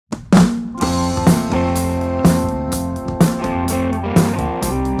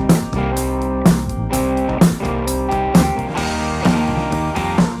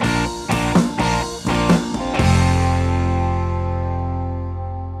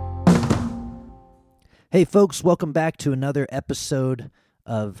Hey folks, welcome back to another episode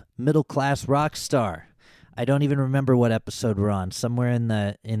of Middle Class Rockstar. I don't even remember what episode we're on, somewhere in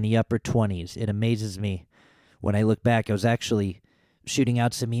the upper 20s. It amazes me when I look back. I was actually shooting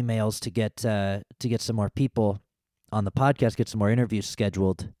out some emails to get some more people on the podcast, get some more interviews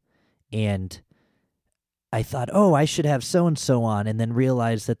scheduled, and I thought, oh, I should have so-and-so on, and then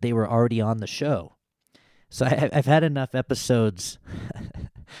realized that they were already on the show. So I've had enough episodes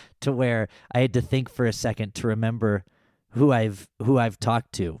to where I had to think for a second to remember who I've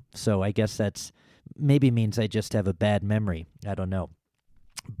talked to. So I guess that's maybe means I just have a bad memory. I don't know.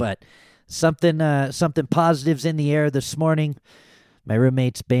 But something positive's in the air this morning. My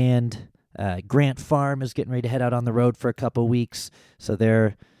roommate's band, Grant Farm, is getting ready to head out on the road for a couple weeks. So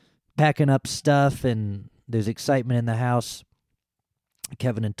they're packing up stuff, and there's excitement in the house.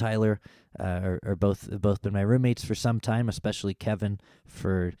 Kevin and Tyler are both been my roommates for some time, especially Kevin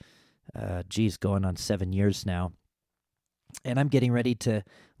for, going on 7 years now. And I'm getting ready to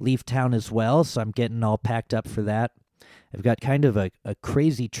leave town as well, so I'm getting all packed up for that. I've got kind of a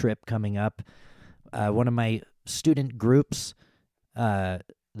crazy trip coming up. One of my student groups, the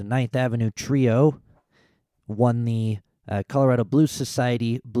Ninth Avenue Trio, won the Colorado Blues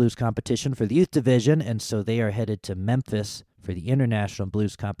Society Blues Competition for the youth division, and so they are headed to Memphis for the International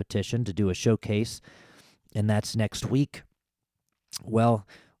Blues Competition to do a showcase, and that's next week. Well,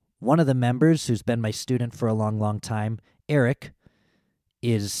 one of the members, who's been my student for a long, long time, Eric,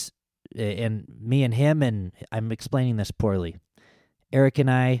 is, and me and him, and I'm explaining this poorly, Eric and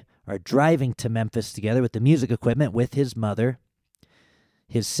I are driving to Memphis together with the music equipment with his mother.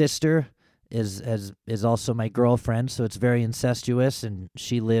 His sister is also my girlfriend, so it's very incestuous, and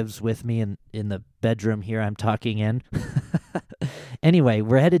she lives with me in the bedroom here I'm talking in. Anyway,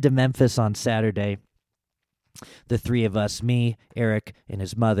 we're headed to Memphis on Saturday, the three of us, me, Eric, and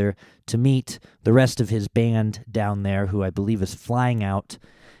his mother, to meet the rest of his band down there, who I believe is flying out.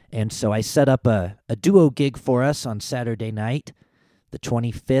 And so I set up a duo gig for us on Saturday night, the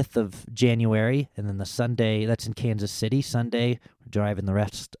 25th of January, and then the Sunday, that's in Kansas City. Sunday, we're driving the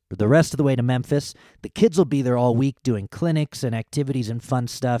rest of the way to Memphis. The kids will be there all week doing clinics and activities and fun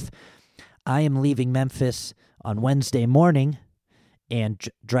stuff. I am leaving Memphis on Wednesday morning and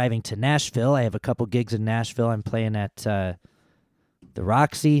driving to Nashville. I have a couple gigs in Nashville. I'm playing at the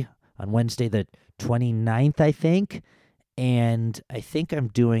Roxy on Wednesday the 29th, I think. And I think I'm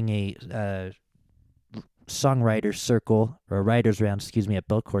doing a songwriter circle, or a writer's round, at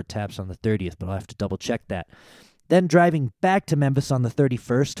Belcourt Taps on the 30th, but I'll have to double check that. Then driving back to Memphis on the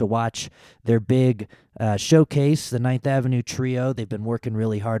 31st to watch their big showcase, the Ninth Avenue Trio. They've been working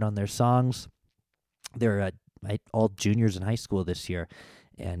really hard on their songs. They're all juniors in high school this year,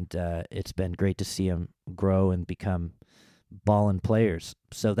 and it's been great to see them grow and become ballin' players.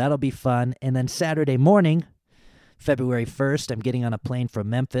 So that'll be fun. And then Saturday morning, February 1st, I'm getting on a plane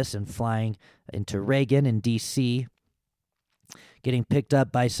from Memphis and flying into Reagan in D.C., getting picked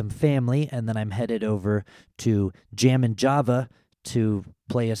up by some family, and then I'm headed over to Jammin' Java to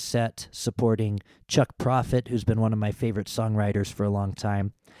play a set supporting Chuck Prophet, who's been one of my favorite songwriters for a long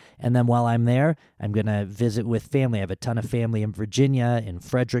time. And then while I'm there, I'm going to visit with family. I have a ton of family in Virginia, in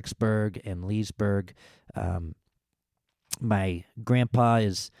Fredericksburg and Leesburg. My grandpa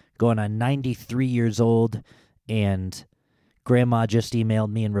is going on 93 years old, and Grandma just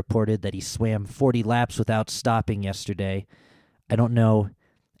emailed me and reported that he swam 40 laps without stopping yesterday. I don't know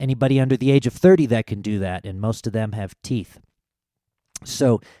anybody under the age of 30 that can do that, and most of them have teeth.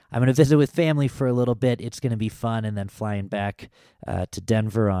 So I'm going to visit with family for a little bit. It's going to be fun, and then flying back to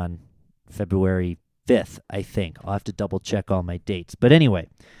Denver on February 5th, I think. I'll have to double-check all my dates. But anyway,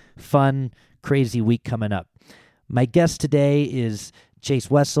 fun, crazy week coming up. My guest today is Chase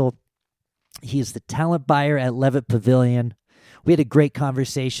Wessel. He is the talent buyer at Levitt Pavilion. We had a great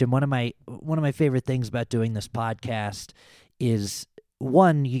conversation. One of my favorite things about doing this podcast is,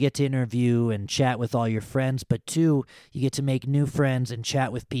 one, you get to interview and chat with all your friends, but two, you get to make new friends and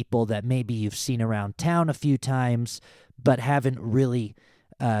chat with people that maybe you've seen around town a few times, but haven't really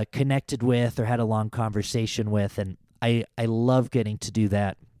connected with or had a long conversation with. And I love getting to do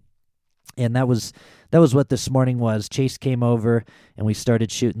that. And that was what this morning was. Chase came over and we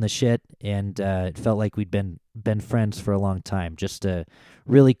started shooting the shit, and it felt like we'd been friends for a long time. Just a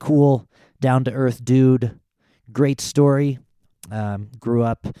really cool, down-to-earth dude. Great story. Grew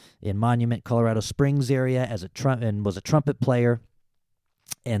up in Monument, Colorado Springs area and was a trumpet player,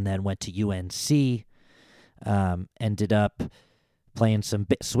 and then went to UNC. Ended up playing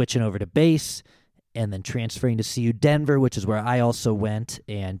switching over to bass, and then transferring to CU Denver, which is where I also went,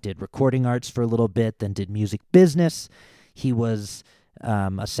 and did recording arts for a little bit, then did music business. He was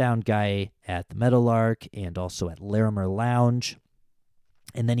a sound guy at the Meadowlark and also at Larimer Lounge.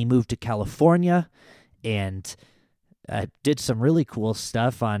 And then he moved to California and did some really cool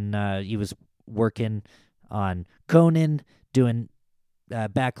stuff he was working on Conan, doing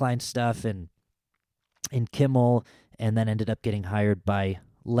backline stuff and in Kimmel, and then ended up getting hired by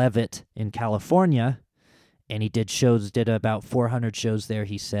Levitt in California. And he did about 400 shows there,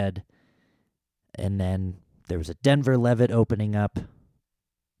 he said. And then there was a Denver Levitt opening up.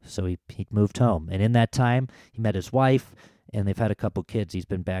 So he moved home. And in that time, he met his wife, and they've had a couple kids. He's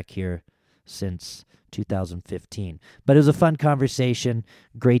been back here since 2015. But it was a fun conversation.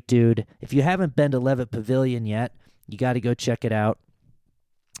 Great dude. If you haven't been to Levitt Pavilion yet, you got to go check it out.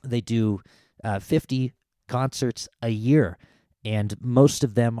 They do 50 concerts a year, and most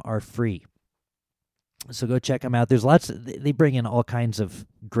of them are free. So go check them out. There's they bring in all kinds of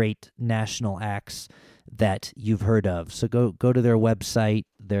great national acts that you've heard of. So go to their website.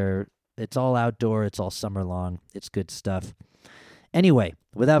 It's all outdoor. It's all summer long. It's good stuff. Anyway,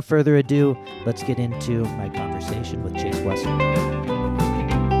 without further ado, let's get into my conversation with Chase Wesson.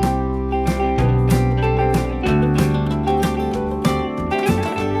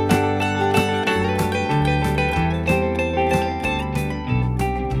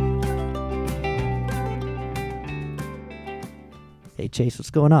 Hey Chase, what's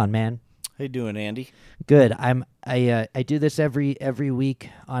going on, man? How you doing, Andy? Good. I do this every week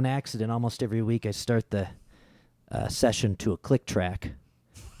on accident. Almost every week, I start the session to a click track,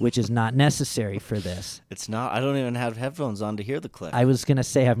 which is not necessary for this. It's not. I don't even have headphones on to hear the click. I was gonna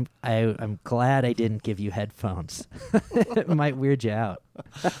say I'm glad I didn't give you headphones. It might weird you out.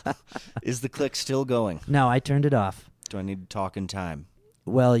 Is the click still going? No, I turned it off. Do I need to talk in time?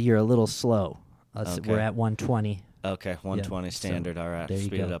 Well, you're a little slow. Okay. We're at 120. Okay, 120 standard. All right,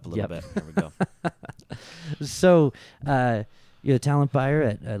 speed it up a little bit. There we go. So, you're a talent buyer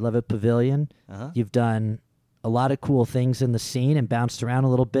at Levitt Pavilion. Uh-huh. You've done a lot of cool things in the scene and bounced around a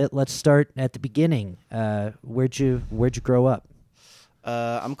little bit. Let's start at the beginning. Where'd you grow up?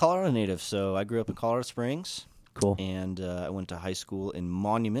 I'm a Colorado native, so I grew up in Colorado Springs. Cool. And I went to high school in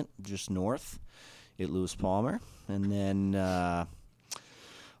Monument, just north, at Lewis Palmer, and then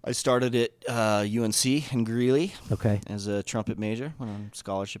I started at UNC in Greeley. Okay. As a trumpet major, went on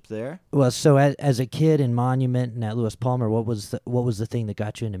scholarship there. Well, so as a kid in Monument and at Lewis Palmer, what was the thing that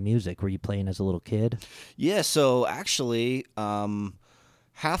got you into music? Were you playing as a little kid? Yeah, so actually,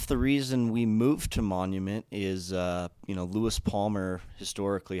 half the reason we moved to Monument is, Lewis Palmer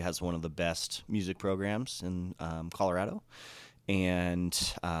historically has one of the best music programs in Colorado,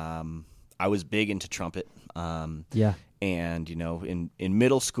 and I was big into trumpet. Yeah. And, in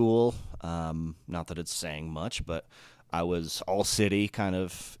middle school, not that it's saying much, but I was all city kind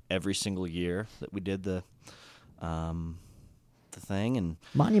of every single year that we did the thing. And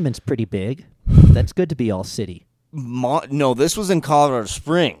Monument's pretty big. That's good to be all city. No, this was in Colorado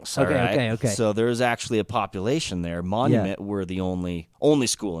Springs. Okay, all right? okay. So there's actually a population there. Monument, we're the only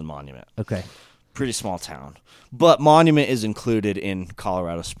school in Monument. Okay. Pretty small town. But Monument is included in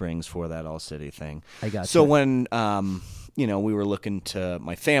Colorado Springs for that all-city thing. I got So you. when, we were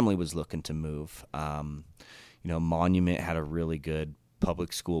my family was looking to move, Monument had a really good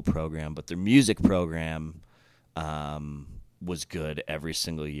public school program, but their music program was good every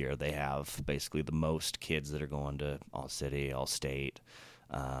single year. They have basically the most kids that are going to all-city, all-state.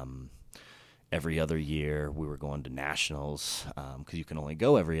 Every other year, we were going to nationals because you can only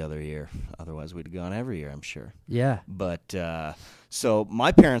go every other year. Otherwise, we'd have gone every year, I'm sure. Yeah. But so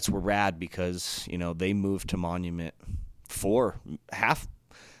my parents were rad because they moved to Monument for half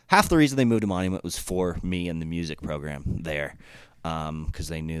the reason they moved to Monument was for me and the music program there because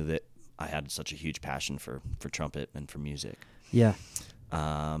they knew that I had such a huge passion for trumpet and for music. Yeah.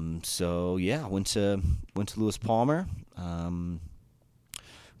 So yeah, went to Lewis Palmer.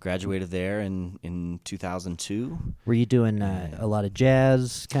 Graduated there in 2002. Were you doing a lot of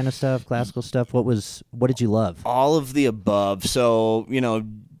jazz kind of stuff, classical stuff? What did you love? All of the above. So,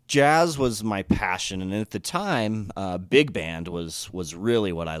 jazz was my passion, and at the time, big band was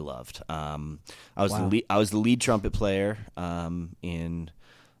really what I loved. I was the lead trumpet player in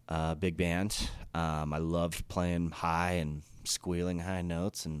big band. I loved playing high and squealing high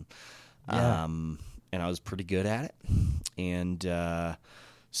notes, and I was pretty good at it. And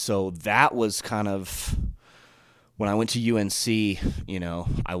so that was kind of when I went to UNC,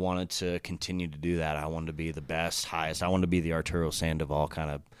 I wanted to continue to do that. I wanted to be the best, highest. I wanted to be the Arturo Sandoval kind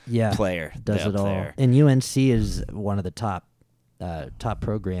of player. Does it all. There. And UNC is one of the top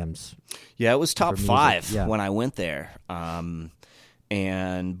programs. Yeah, it was top 5 Yeah. when I went there. But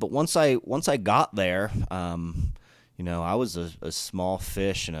once I got there, I was a small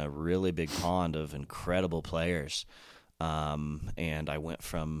fish in a really big pond of incredible players. And I went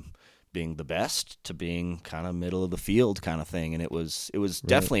from being the best to being kind of middle of the field kind of thing. And it was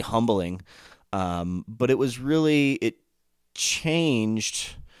definitely humbling. But it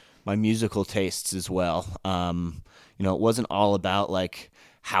changed my musical tastes as well. It wasn't all about like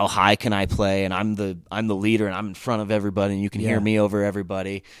how high can I play, and I'm the leader, and I'm in front of everybody, and you can hear me over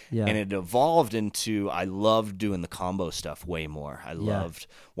everybody. Yeah. And it evolved into I loved doing the combo stuff way more. I loved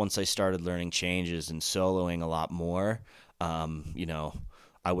once I started learning changes and soloing a lot more.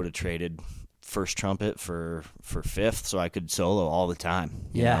 I would have traded first trumpet for fifth, so I could solo all the time.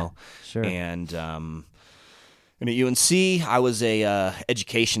 You know? Sure. And at UNC, I was a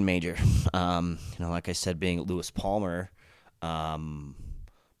education major. Like I said, being at Lewis Palmer,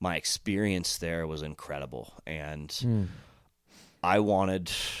 my experience there was incredible, and I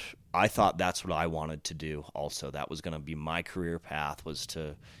thought that's what I wanted to do. Also, that was going to be my career path, was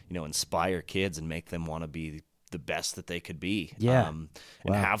to inspire kids and make them want to be the best that they could be, and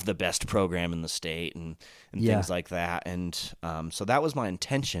have the best program in the state and things like that. And so that was my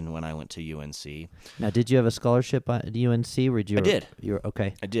intention when I went to UNC. Now, did you have a scholarship at UNC? I did. You were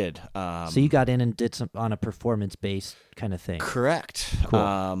okay. I did. So you got in and did some on a performance-based kind of thing. Correct.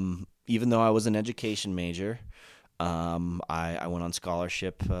 Cool. Even though I was an education major, I went on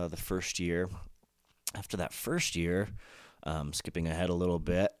scholarship the first year. After that first year, skipping ahead a little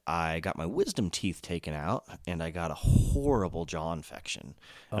bit, I got my wisdom teeth taken out, and I got a horrible jaw infection,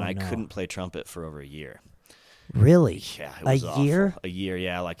 and I couldn't play trumpet for over a year. Really? Yeah, it was awful. Year? A year,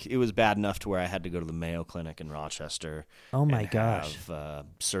 yeah. Like, it was bad enough to where I had to go to the Mayo Clinic in Rochester. Oh my gosh! Have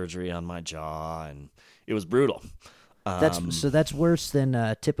surgery on my jaw, and it was brutal. That's worse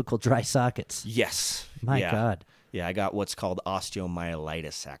than typical dry sockets. Yes. My God. Yeah, I got what's called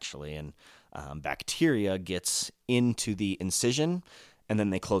osteomyelitis, actually, and bacteria gets into the incision, and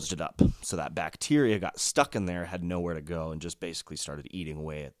then they closed it up. So that bacteria got stuck in there, had nowhere to go, and just basically started eating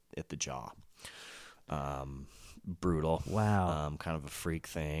away at the jaw. Brutal. Wow. Kind of a freak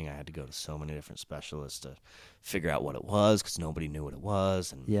thing. I had to go to so many different specialists to figure out what it was, because nobody knew what it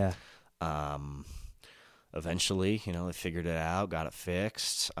was. And eventually, they figured it out, got it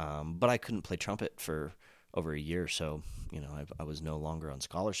fixed. But I couldn't play trumpet for over a year, so I was no longer on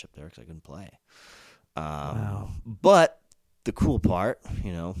scholarship there because I couldn't play. Wow. But the cool part,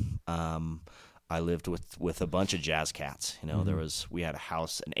 I lived with a bunch of jazz cats. We had a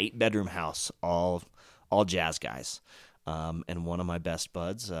house, an 8-bedroom house, all jazz guys. And one of my best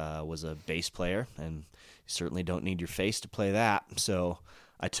buds was a bass player, and you certainly don't need your face to play that. So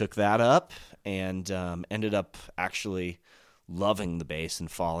I took that up and ended up actually loving the bass and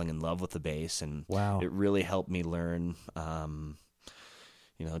falling in love with the bass, and it really helped me learn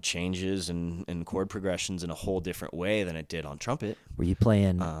changes and chord progressions in a whole different way than it did on trumpet. Were you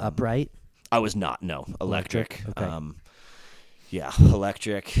playing upright? I was not. No, electric. Okay.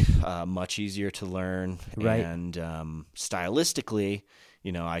 Electric, much easier to learn, right. And stylistically,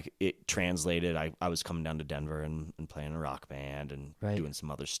 it translated. I was coming down to Denver and playing a rock band and doing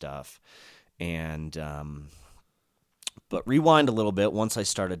some other stuff, and but rewind a little bit. Once I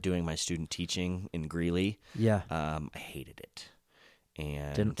started doing my student teaching in Greeley, I hated it.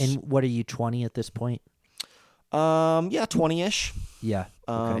 And what are you, 20 at this point? 20-ish. Yeah.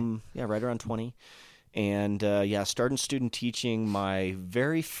 Okay. Right around 20. And starting student teaching, my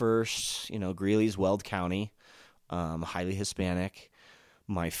very first, Greeley's Weld County, highly Hispanic.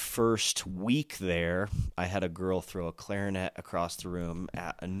 My first week there, I had a girl throw a clarinet across the room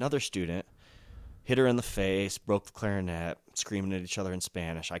at another student, hit her in the face, broke the clarinet, screaming at each other in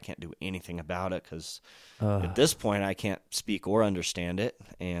Spanish. I can't do anything about it because at this point I can't speak or understand it.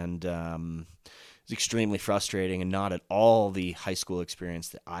 And it's extremely frustrating and not at all the high school experience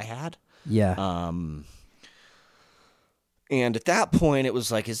that I had. Yeah. And at that point it was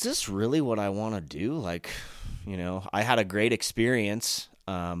like, is this really what I want to do? Like, I had a great experience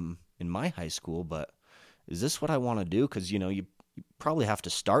in my high school, but is this what I want to do? Because, you probably have to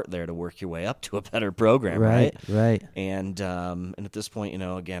start there to work your way up to a better program, right? Right. And at this point,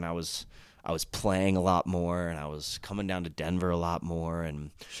 again, I was playing a lot more, and I was coming down to Denver a lot more,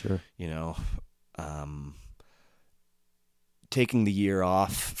 and sure, taking the year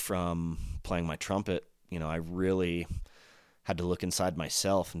off from playing my trumpet, I really had to look inside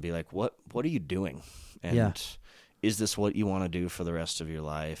myself and be like, what are you doing? And is this what you want to do for the rest of your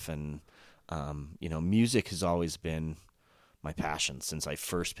life? And music has always been my passion since I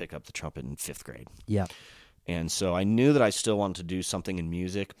first picked up the trumpet in 5th grade. Yeah. And so I knew that I still wanted to do something in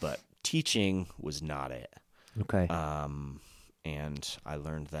music, but teaching was not it. Okay. and I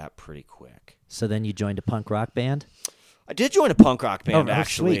learned that pretty quick. So then you joined a punk rock band? I did join a punk rock band,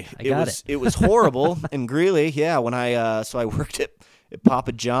 actually. Sweet. I got it. It was horrible in Greeley, yeah, when I worked at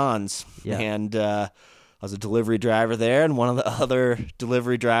Papa John's, and I was a delivery driver there, and one of the other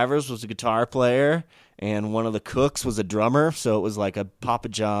delivery drivers was a guitar player, and one of the cooks was a drummer, so it was like a Papa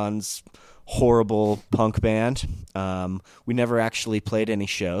John's horrible punk band. We never actually played any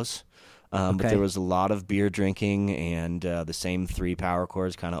shows, but there was a lot of beer drinking and the same 3 power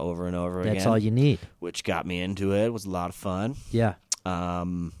chords kind of over and over again. That's all you need. Which got me into it. It was a lot of fun. Yeah.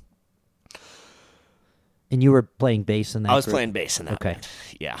 And you were playing bass in that group? I was playing bass in that band.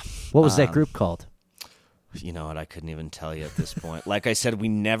 Yeah. What was that group called? You know what? I couldn't even tell you at this point. Like I said, we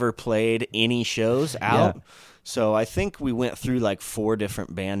never played any shows out. Yeah. So I think we went through like 4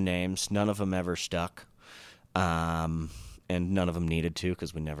 different band names. None of them ever stuck. And none of them needed to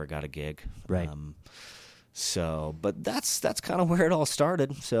because we never got a gig. Right. But that's kind of where it all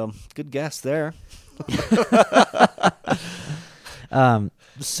started. So good guess there.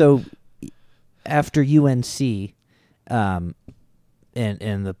 So after UNC, and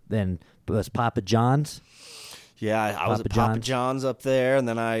was Papa John's? Yeah, I was at Papa John's up there, and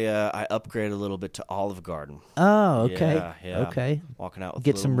then I upgraded a little bit to Olive Garden. Oh, okay. Yeah. Okay. Walking out with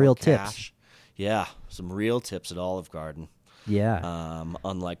get some real tips. Yeah, some real tips at Olive Garden. Yeah.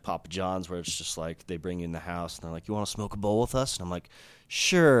 Unlike Papa John's, where it's just like they bring you in the house and they're like, "You want to smoke a bowl with us?" And I'm like,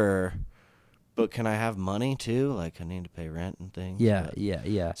 "Sure, but can I have money too? Like I need to pay rent and things." Yeah, but,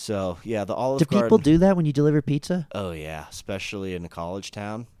 yeah. So yeah, the Olive Garden. Do people do that when you deliver pizza? Oh yeah, especially in a college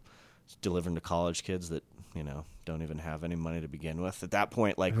town, delivering to college kids that don't even have any money to begin with. At that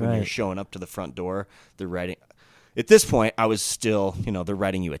point, like when you're showing up to the front door, they're writing. At this point, I was still, they're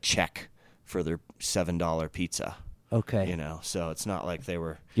writing you a check for their $7 pizza. Okay. So it's not like they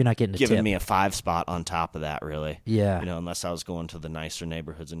were. You're not getting giving me a 5 spot on top of that, really. Yeah. Unless I was going to the nicer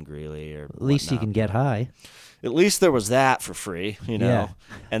neighborhoods in Greeley or. At least you can get high. At least there was that for free, Yeah.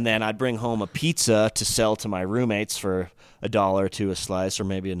 And then I'd bring home a pizza to sell to my roommates for $1 or $2 a slice, or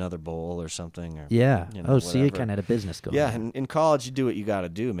maybe another bowl or something. Or, yeah. Whatever. So you kind of had a business going. Yeah, and in college you do what you got to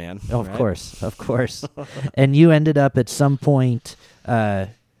do, man. Oh, of course. And you ended up at some point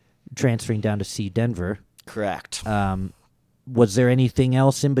transferring down to CU Denver. Correct. Was there anything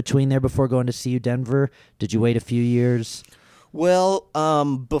else in between there before going to CU Denver? Did you wait a few years? Well,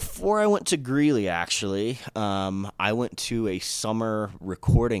 before I went to Greeley, actually, I went to a summer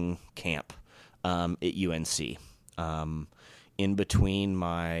recording camp at UNC. In between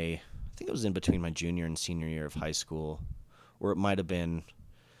I think it was in between my junior and senior year of high school, or it might have been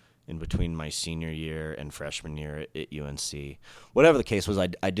in between my senior year and freshman year at UNC. Whatever the case was,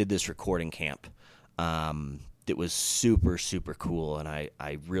 I did this recording camp. It was super, super cool, and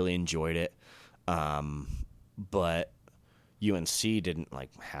I really enjoyed it. But UNC didn't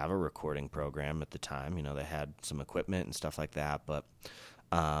have a recording program at the time. They had some equipment and stuff like that, but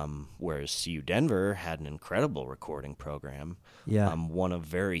whereas CU Denver had an incredible recording program. Yeah. One of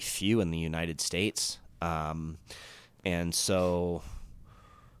very few in the United States. And so,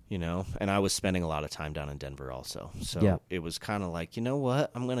 and I was spending a lot of time down in Denver also. So it was kind of like, you know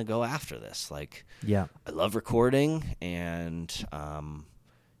what, I'm going to go after this. I love recording, and I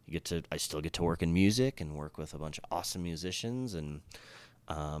still get to work in music and work with a bunch of awesome musicians. And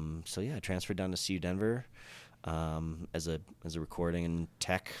I transferred down to CU Denver as a recording and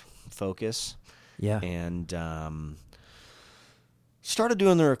tech focus. Yeah. And started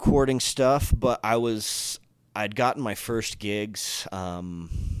doing the recording stuff, but I'd gotten my first gigs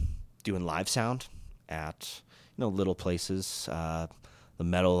doing live sound at little places. The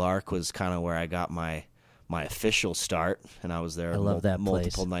Meadowlark was kind of where I got my official start, and I was there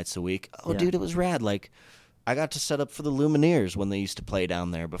multiple nights a week. Oh, dude, it was rad. I got to set up for the Lumineers when they used to play down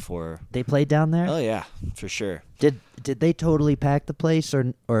there before. They played down there? Oh yeah, for sure. Did they totally pack the place,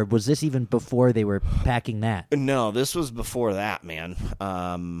 or was this even before they were packing that? No, this was before that, man.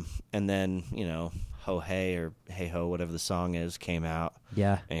 And then Ho Hey or Hey Ho, whatever the song is, came out.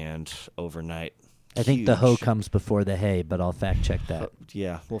 Yeah. And overnight. I think the Ho comes before the Hey, but I'll fact check that.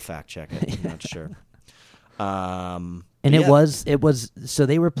 Yeah, we'll fact check it. I'm not sure. And it was so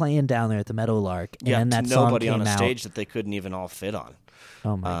they were playing down there at the Meadowlark, and then that song nobody came on a out. stage that they couldn't even all fit on.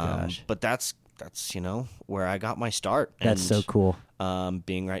 Oh my gosh! But that's where I got my start. That's so cool.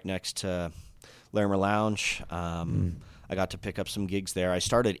 Being right next to Larimer Lounge, I got to pick up some gigs there. I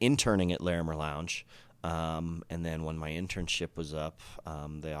started interning at Larimer Lounge, and then when my internship was up,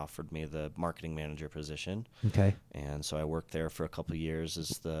 they offered me the marketing manager position. Okay. And so I worked there for a couple of years as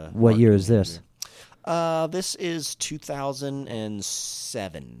the. What year is this? This is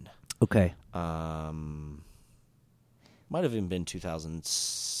 2007. Okay. might have even been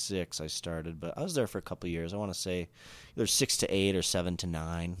 2006 I started, but I was there for a couple of years. I want to say either 6 to 8 or 7 to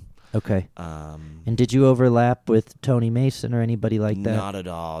 9. Okay. And did you overlap with Tony Mason or anybody like that? Not at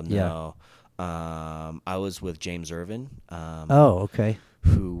all, no. Yeah. I was with James Irvin. Okay.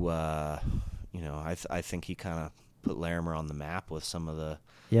 Who, I think he kind of put Larimer on the map with some of the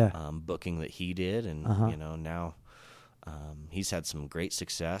booking that he did, and now he's had some great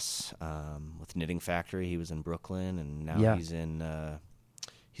success with Knitting Factory. He was in Brooklyn, and now he's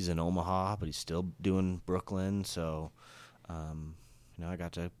in Omaha, but he's still doing Brooklyn. So, I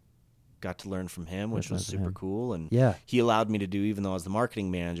got to learn from him, which was super cool. And he allowed me to do, even though I was the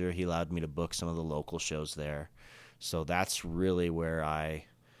marketing manager, he allowed me to book some of the local shows there. So that's really where I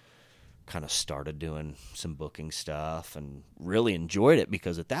kind of started doing some booking stuff and really enjoyed it,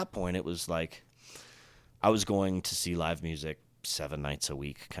 because at that point it was like I was going to see live music 7 nights a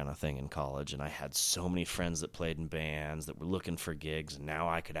week kind of thing in college, and I had so many friends that played in bands that were looking for gigs, and now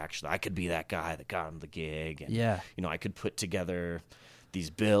I could be that guy that got them the gig, and I could put together these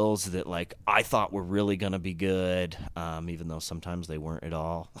bills that like I thought were really going to be good, even though sometimes they weren't at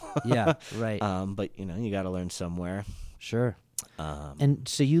all. Yeah, right. But you got to learn somewhere. Sure. And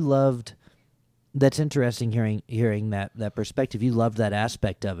so you loved. That's interesting hearing that perspective. You loved that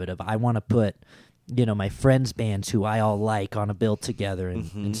aspect of it. Of I want to put, my friends' bands who I all like on a bill together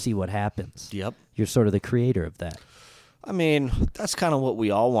and see what happens. Yep. You're sort of the creator of that. I mean, that's kind of what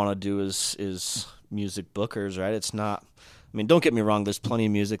we all want to do is music bookers, right? It's not. I mean, don't get me wrong. There's plenty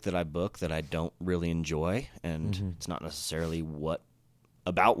of music that I book that I don't really enjoy, and it's not necessarily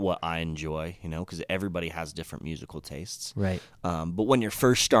about what I enjoy, because everybody has different musical tastes. Right. But when you're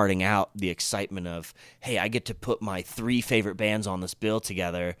first starting out, the excitement of, hey, I get to put my 3 favorite bands on this bill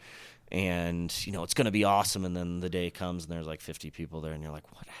together, and, it's going to be awesome. And then the day comes and there's like 50 people there, and you're like,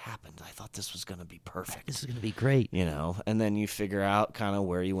 what happened? I thought this was going to be perfect. This is going to be great. And then you figure out kind of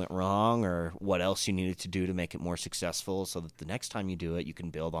where you went wrong or what else you needed to do to make it more successful, so that the next time you do it, you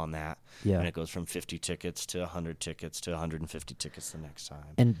can build on that. Yeah. And it goes from 50 tickets to 100 tickets to 150 tickets the next time.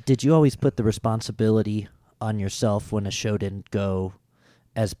 And did you always put the responsibility on yourself when a show didn't go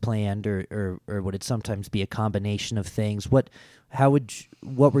as planned, or would it sometimes be a combination of things? What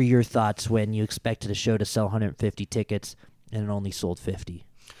were your thoughts when you expected a show to sell 150 tickets and it only sold 50?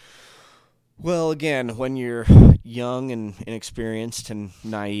 Well, again, when you're young and inexperienced and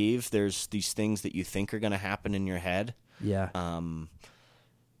naive, there's these things that you think are going to happen in your head. Yeah. And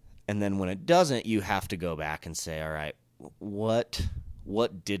then when it doesn't, you have to go back and say, all right, what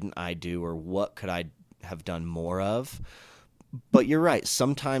didn't I do, or what could I have done more of? But you're right.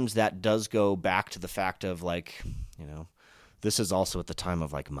 Sometimes that does go back to the fact of like, this is also at the time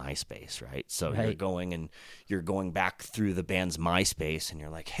of like MySpace, right? So right. you're going back through the band's MySpace, and you're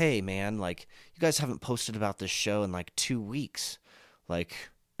like, hey man, like you guys haven't posted about this show in like 2 weeks. Like,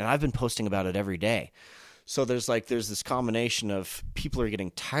 and I've been posting about it every day. So there's this combination of people are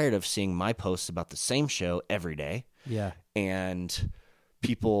getting tired of seeing my posts about the same show every day. Yeah. And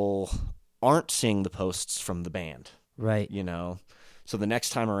people aren't seeing the posts from the band. Right. So the next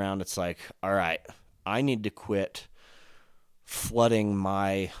time around, it's like, all right, I need to quit flooding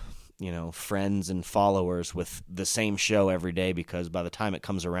my, friends and followers with the same show every day, because by the time it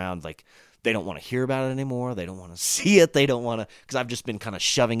comes around, like, they don't want to hear about it anymore. They don't want to see it. They don't want to, because I've just been kind of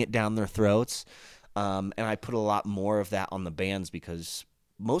shoving it down their throats. And I put a lot more of that on the bands, because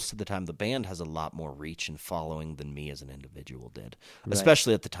most of the time the band has a lot more reach and following than me as an individual did, right.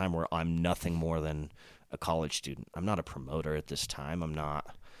 Especially at the time where I'm nothing more than a college student. I'm not a promoter at this time. I'm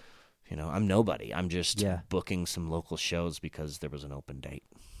not, I'm nobody. I'm just booking some local shows because there was an open date.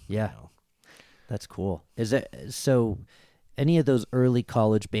 Yeah. That's cool. Is it so? Any of those early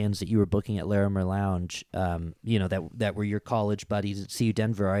college bands that you were booking at Larimer Lounge, that were your college buddies at CU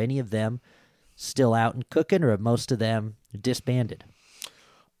Denver, are any of them still out and cooking, or are most of them disbanded?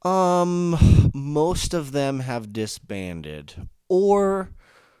 Most of them have disbanded, or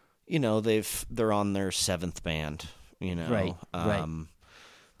they're on their 7th band, Right.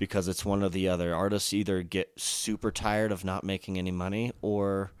 Because it's one or the other. Artists either get super tired of not making any money,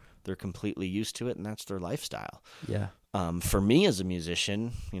 or they're completely used to it, and that's their lifestyle. Yeah. For me as a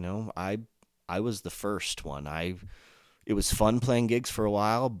musician, I was the first one. It was fun playing gigs for a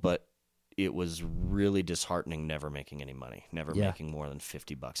while, but it was really disheartening never making any money, never making more than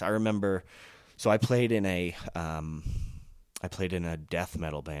 $50. I remember, so I played in a death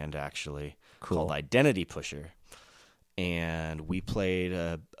metal band actually called Identity Pusher, and we played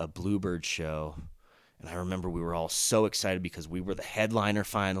a Bluebird show. And I remember we were all so excited because we were the headliner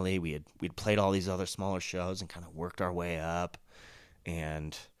finally. We'd played all these other smaller shows and kind of worked our way up.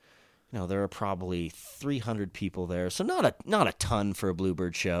 And there are probably 300 people there, so not a ton for a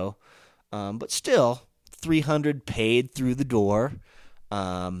Bluebird show, but still 300 paid through the door.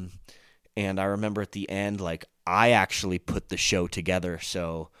 And I remember at the end, like, I actually put the show together,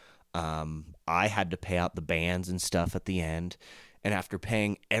 so I had to pay out the bands and stuff at the end. And after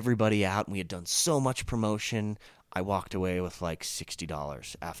paying everybody out, and we had done so much promotion, I walked away with like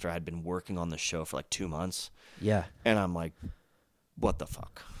 $60 after I'd been working on the show for like 2 months. Yeah. And I'm like, what the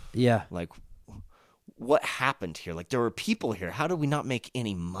fuck? Yeah. Like, what happened here? Like, there were people here. How did we not make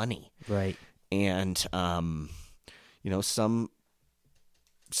any money? Right. And,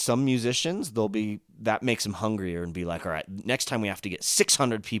 some musicians, that makes them hungrier and be like, all right, next time we have to get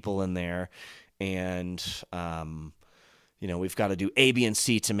 600 people in there. And, we've got to do A, B, and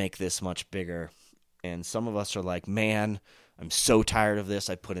C to make this much bigger. And some of us are like, man, I'm so tired of this.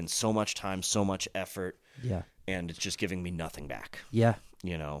 I put in so much time, so much effort. Yeah. And it's just giving me nothing back. Yeah.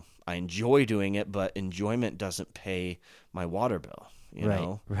 I enjoy doing it, but enjoyment doesn't pay my water bill, you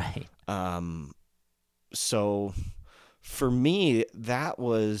know? Right. So for me, that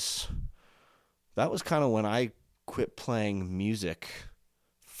was kind of when I quit playing music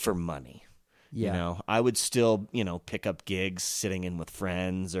for money. Yeah. I would still, pick up gigs sitting in with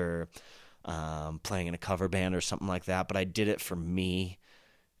friends or playing in a cover band or something like that, but I did it for me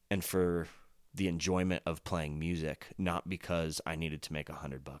and for the enjoyment of playing music, not because I needed to make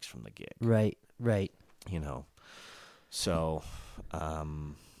 $100 from the gig. Right. So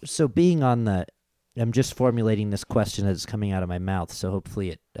being on I'm just formulating this question as it's coming out of my mouth, so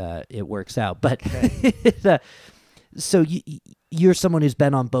hopefully it works out. But so you're someone who's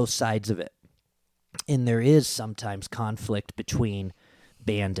been on both sides of it, and there is sometimes conflict between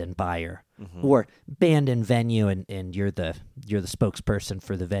band and buyer, or band and venue, and you're the spokesperson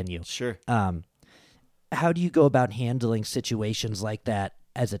for the venue. Sure. How do you go about handling situations like that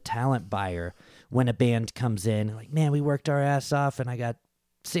as a talent buyer when a band comes in like, man, we worked our ass off and I got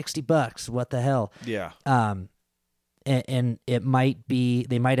 $60? What the hell? Yeah. And it might be,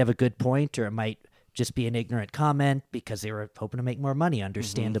 they might have a good point, or it might just be an ignorant comment because they were hoping to make more money.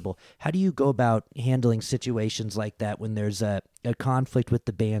 Understandable. How do you go about handling situations like that when there's a conflict with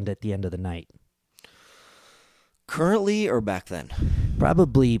the band at the end of the night? Currently or back then?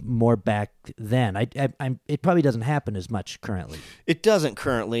 Probably more back then. It probably doesn't happen as much currently. It doesn't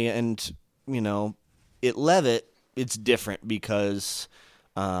currently, and at Levitt, it's different because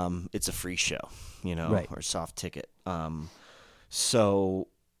it's a free show, right. or soft ticket. So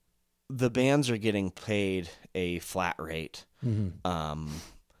the bands are getting paid a flat rate,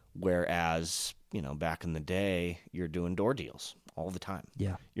 whereas back in the day, you're doing door deals all the time.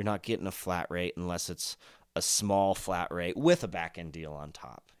 Yeah, you're not getting a flat rate unless it's a small flat rate with a back end deal on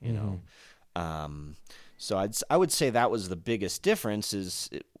top. So I would say that was the biggest difference, is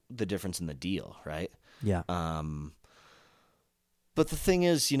the difference in the deal, right? Yeah. But the thing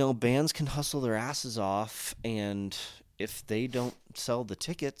is, bands can hustle their asses off, and if they don't sell the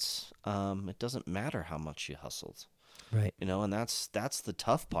tickets, it doesn't matter how much you hustled. Right. And that's the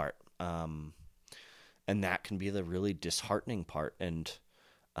tough part. And that can be the really disheartening part. And,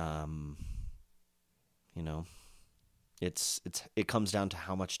 it comes down to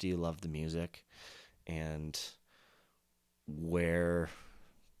how much do you love the music, and where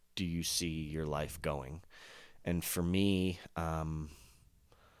do you see your life going? And for me, as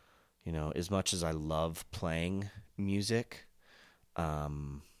much as I love playing music,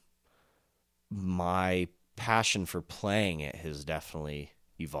 my passion for playing it has definitely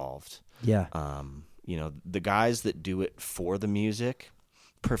evolved. Yeah. The guys that do it for the music,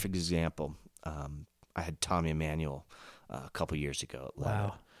 perfect example. I had Tommy Emmanuel a couple years ago at Levitt.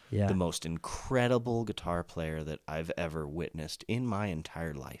 Wow. Yeah. The most incredible guitar player that I've ever witnessed in my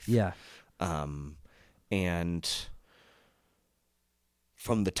entire life. Yeah. And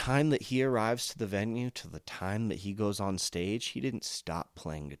from the time that he arrives to the venue to the time that he goes on stage, he didn't stop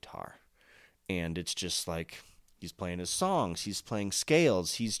playing guitar. And it's just like he's playing his songs, he's playing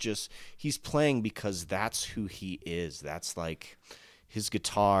scales, he's playing because that's who he is. That's like his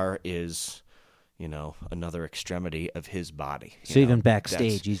guitar is, another extremity of his body. So even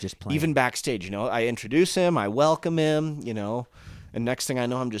backstage, he's just playing. Even backstage, I introduce him, I welcome him, and next thing I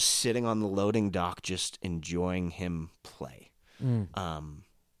know, I'm just sitting on the loading dock just enjoying him play.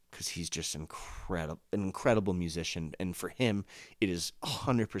 Because he's just an incredible musician, and for him, it is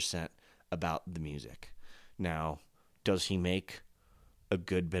 100% about the music. Now, does he make a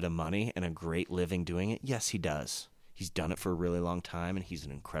good bit of money and a great living doing it? Yes, he does. He's done it for a really long time, and he's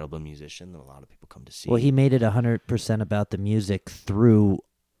an incredible musician that a lot of people come to see. Well, he made it 100% about the music through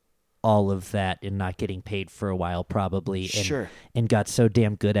all of that and not getting paid for a while probably, and, Sure. and got so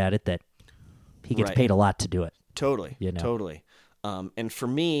damn good at it that he gets Right. paid a lot to do it. Totally. You know? Totally. And for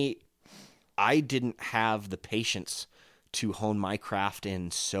me, I didn't have the patience to hone my craft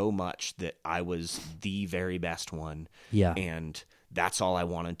in so much that I was the very best one. Yeah. And that's all I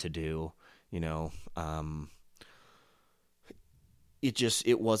wanted to do, you know.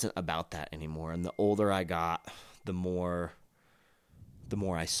 It wasn't about that anymore. And the older I got, the more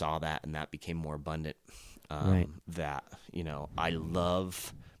I saw that, and that became more abundant. Right. That, you know, I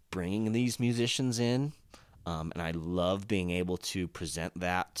love bringing these musicians in, and I love being able to present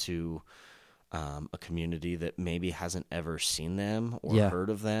that to a community that maybe hasn't ever seen them or Yeah. heard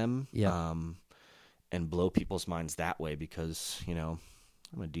of them, Yeah. and blow people's minds that way, because, you know,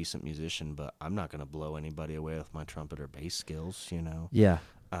 I'm a decent musician, but I'm not going to blow anybody away with my trumpet or bass skills, you know. Yeah.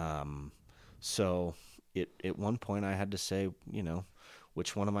 So at one point I had to say, you know,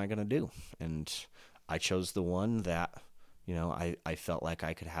 which one am I going to do? And I chose the one that, you know, I felt like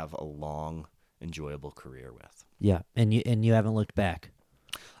I could have a long, enjoyable career with. Yeah. And you haven't looked back.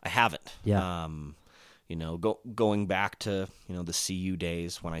 I haven't. Yeah. You know, going back to, you know, the CU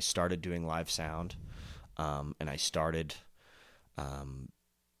days when I started doing live sound, and I started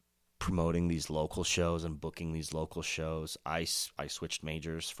promoting these local shows and booking these local shows, I switched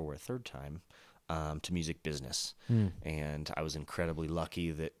majors for a third time to music business. And I was incredibly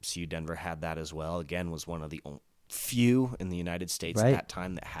lucky that CU Denver had that as well. Again, was one of the few in the United States Right. at that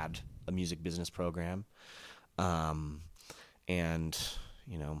time that had a music business program. And,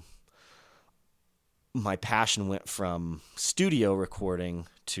 you know, my passion went from studio recording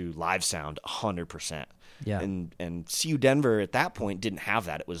to live sound 100%. Yeah. And CU Denver at that point didn't have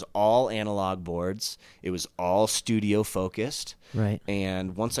that. It was all analog boards. It was all studio focused. Right.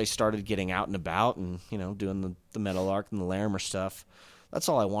 And once I started getting out and about and, you know, doing the Meadowlark and the Larimer stuff, that's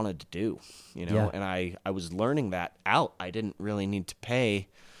all I wanted to do, you know. Yeah. And I was learning that out. I didn't really need to pay,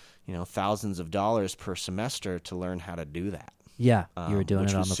 you know, thousands of dollars per semester to learn how to do that. Yeah. You were doing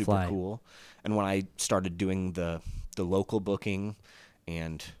which it on was the super fly. cool. And when I started doing the local booking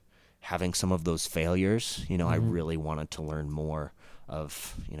and having some of those failures, you know, I really wanted to learn more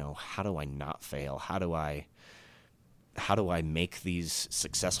of, you know, how do I not fail? How do I make these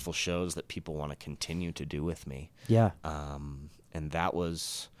successful shows that people want to continue to do with me? Yeah. And that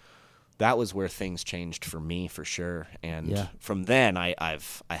was where things changed for me, for sure. And Yeah. from then I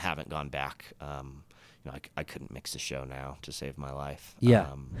haven't gone back. You know, I couldn't mix a show now to save my life.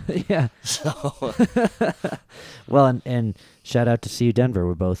 Yeah. Yeah. So Well, and shout out to CU Denver.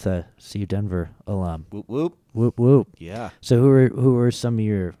 We're both CU Denver alum. whoop whoop. Whoop whoop. Yeah. So who were some of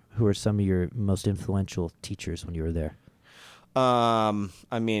your most influential teachers when you were there?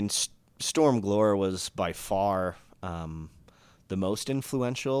 I mean, Storm Glore was by far the most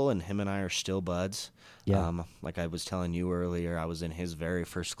influential, and him and I are still buds. Yeah. Like I was telling you earlier, I was in his very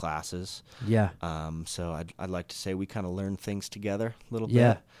first classes. Yeah. So I'd like to say we kind of learned things together a little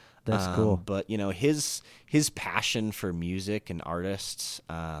Yeah. bit. That's cool. But you know, his passion for music and artists,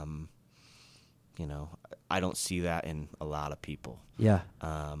 you know, I don't see that in a lot of people. Yeah.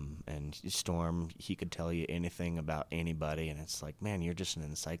 And Storm, he could tell you anything about anybody, and it's like, man, you're just an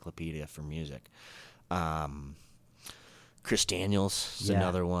encyclopedia for music. Chris Daniels is Yeah.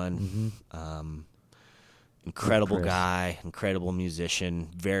 another one. Mm-hmm. Incredible Chris. guy, incredible musician,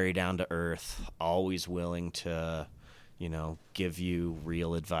 very down to earth, always willing to, you know, give you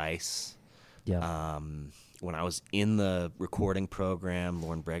real advice. Yeah. When I was in the recording program,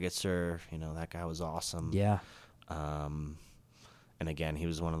 Lauren Bregetzer, you know, that guy was awesome. Yeah. And again, he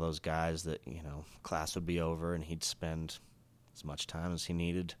was one of those guys that, you know, class would be over and he'd spend as much time as he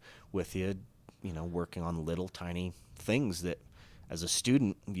needed with you, you know, working on little tiny things that as a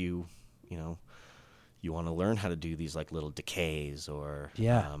student, you know, you want to learn how to do these like little decays or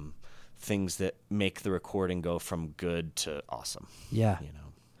Yeah. things that make the recording go from good to awesome. Yeah. You know.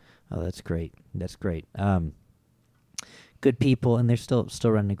 Oh, that's great. That's great. Good people, and they're still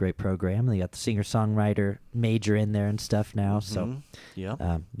running a great program. They got the singer-songwriter major in there and stuff now. So,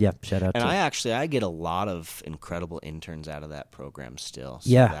 Yeah. yeah, shout out And to I get a lot of incredible interns out of that program still. So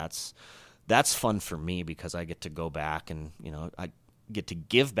Yeah. that's fun for me because I get to go back and, you know, I get to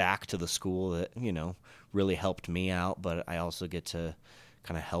give back to the school that, you know, really helped me out, but I also get to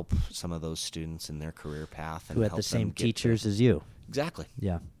kind of help some of those students in their career path and who had help the them same get to- teachers as you. Exactly.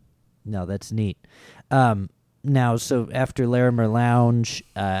 Yeah. No, that's neat. Now, so after Larimer Lounge,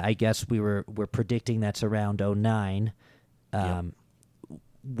 I guess we're predicting that's around 09. Yep.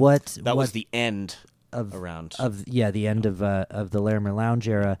 What That was what the end of around. the end of the Larimer Lounge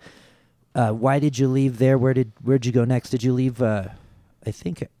era. Why did you leave there? Where'd you go next? Did you leave I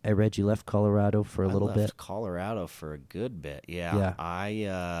think I read you left Colorado for a little left bit. Colorado for a good bit. Yeah.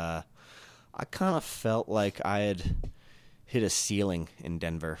 Yeah. I kind of felt like I had hit a ceiling in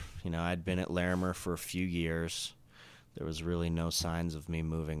Denver. I'd been at Larimer for a few years. There was really no signs of me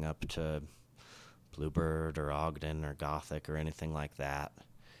moving up to Bluebird or Ogden or Gothic or anything like that.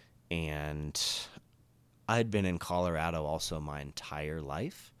 And I'd been in Colorado also my entire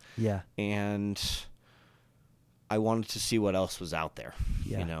life. Yeah. And I wanted to see what else was out there.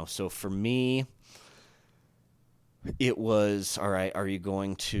 Yeah. So for me, it was, all right, are you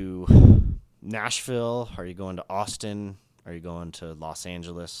going to Nashville? Are you going to Austin? Are you going to Los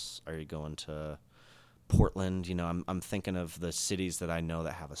Angeles? Are you going to Portland? I'm thinking of the cities that I know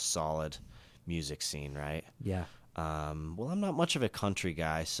that have a solid music scene, right? Yeah. Well, I'm not much of a country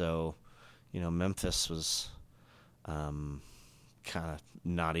guy, so Memphis was kind of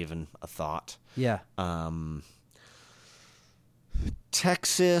not even a thought. Yeah.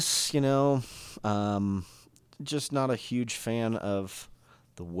 Texas, just not a huge fan of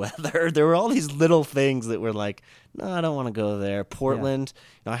the weather. There were all these little things that were like, no, I don't want to go there. Portland,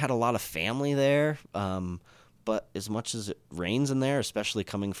 I had a lot of family there, but as much as it rains in there, especially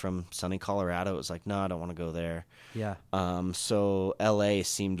coming from sunny Colorado, it was like, no, I don't want to go there. Yeah. So LA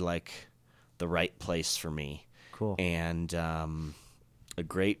seemed like the right place for me. Cool. And a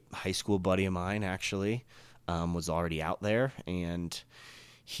great high school buddy of mine actually was already out there, and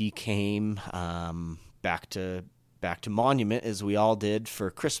he came back to Monument, as we all did for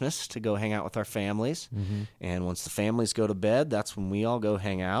Christmas, to go hang out with our families. Mm-hmm. And once the families go to bed, that's when we all go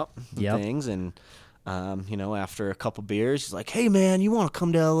hang out and things. And after a couple beers, he's like, "Hey man, you want to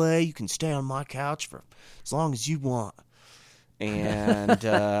come to LA? You can stay on my couch for as long as you want." And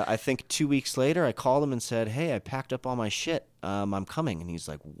I think 2 weeks later, I called him and said, "Hey, I packed up all my shit. I'm coming." And he's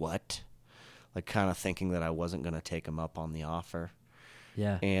like, "What?" Like, kind of thinking that I wasn't going to take him up on the offer.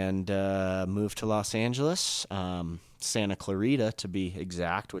 Yeah. And moved to Los Angeles, Santa Clarita to be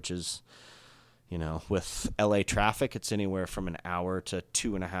exact, which is, with LA traffic, it's anywhere from an hour to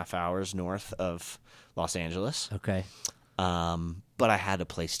 2.5 hours north of Los Angeles. Okay. But I had a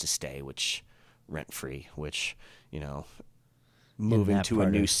place to stay, which rent-free, which, moving to a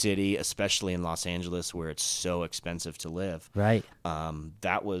new city, especially in Los Angeles where it's so expensive to live. Right.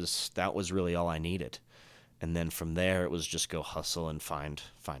 That was really all I needed. And then from there, it was just go hustle and find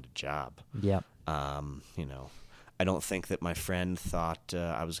a job. Yeah. I don't think that my friend thought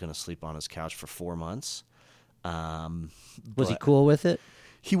I was going to sleep on his couch for 4 months. Was he cool with it?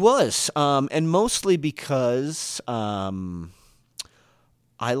 He was, and mostly because I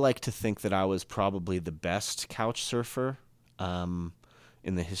like to think that I was probably the best couch surfer in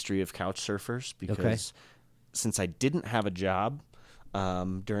the history of couch surfers, because since I didn't have a job,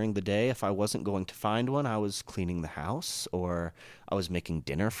 during the day, if I wasn't going to find one, I was cleaning the house, or I was making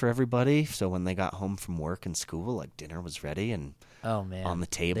dinner for everybody. So when they got home from work and school, like, dinner was ready and on the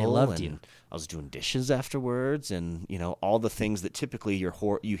table. They loved and you. I was doing dishes afterwards, and all the things that typically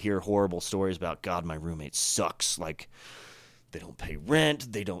you hear horrible stories about. God, my roommate sucks. Like, they don't pay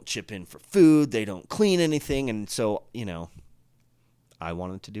rent, they don't chip in for food, they don't clean anything, and so I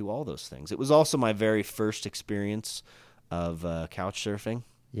wanted to do all those things. It was also my very first experience of couch surfing,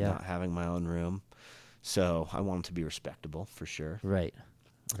 not having my own room. So I wanted to be respectable for sure. Right.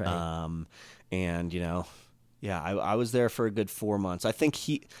 And, I was there for a good 4 months. I think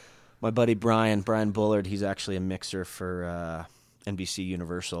my buddy Brian Bullard, he's actually a mixer for NBC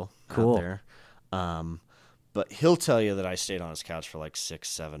Universal out there. But he'll tell you that I stayed on his couch for like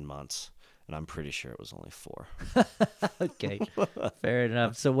 6-7 months. And I'm pretty sure it was only 4. Okay. Fair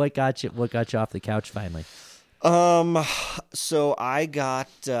enough. So what got you off the couch finally? So I got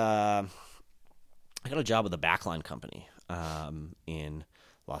a job with a backline company in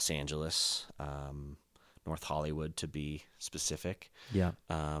Los Angeles, North Hollywood to be specific. Yeah.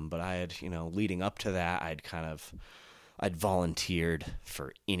 But I had, leading up to that, I'd volunteered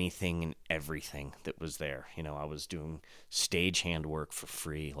for anything and everything that was there. I was doing stagehand work for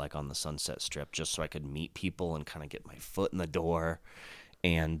free, like on the Sunset Strip, just so I could meet people and kind of get my foot in the door.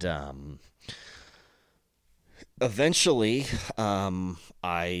 And eventually,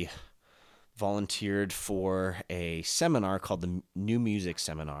 I volunteered for a seminar called the New Music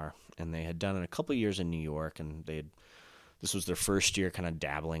Seminar, and they had done it a couple years in New York, and this was their first year kind of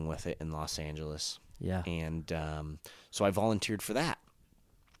dabbling with it in Los Angeles. Yeah. And so I volunteered for that.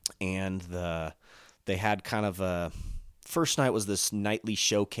 And they had kind of a first night was this nightly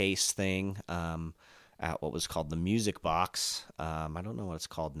showcase thing at what was called the Music Box. I don't know what it's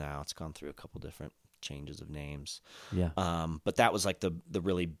called now. It's gone through a couple different changes of names. Yeah. But that was like the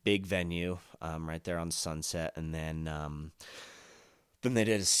really big venue right there on Sunset. And then Then they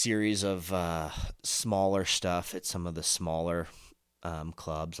did a series of smaller stuff at some of the smaller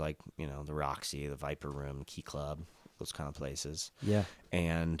clubs, like, the Roxy, the Viper Room, Key Club, those kind of places. Yeah.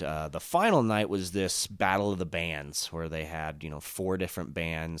 And the final night was this Battle of the Bands, where they had, 4 different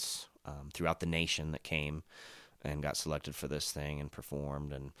bands throughout the nation that came and got selected for this thing and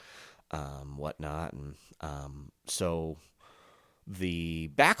performed and whatnot. And so the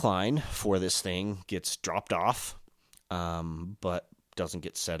backline for this thing gets dropped off, but doesn't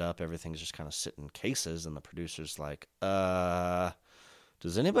get set up. Everything's just kind of sitting in cases, and the producer's like,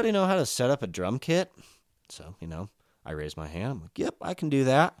 does anybody know how to set up a drum kit? So, I raise my hand. I'm like, yep, I can do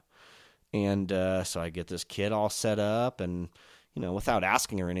that. And so I get this kit all set up, and, without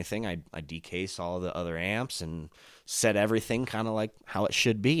asking or anything, I decase all the other amps and set everything kind of like how it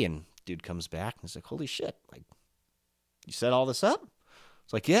should be. And dude comes back and he's like, holy shit, like, you set all this up?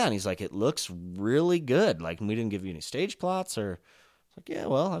 It's like, yeah. And he's like, it looks really good. Like, we didn't give you any stage plots or... It's like, yeah,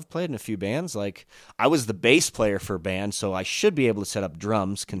 well, I've played in a few bands. Like, I was the bass player for a band, so I should be able to set up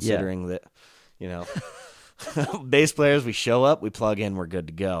drums, considering that, bass players, we show up, we plug in, we're good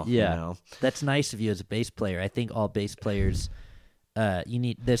to go. Yeah, that's nice of you as a bass player. I think all bass players, you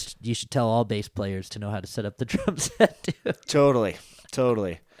need this. You should tell all bass players to know how to set up the drum set too. Totally.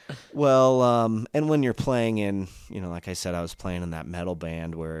 Well, and when you're playing in, like I said, I was playing in that metal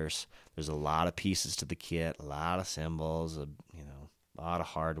band where there's a lot of pieces to the kit, a lot of cymbals, a lot of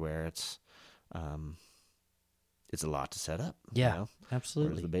hardware. It's a lot to set up. Yeah,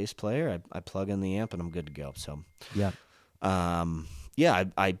 absolutely. Whereas the bass player, I plug in the amp and I'm good to go. So yeah,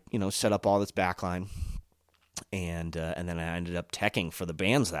 I set up all this backline, and then I ended up teching for the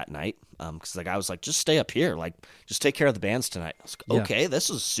bands that night. Because I was like, just stay up here, like just take care of the bands tonight. I was like, okay,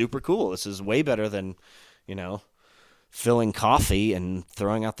 this is super cool. This is way better than, filling coffee and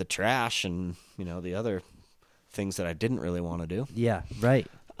throwing out the trash and the other things that I didn't really want to do. Yeah, right.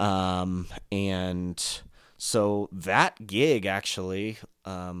 And so that gig actually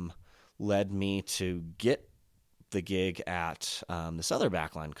led me to get the gig at this other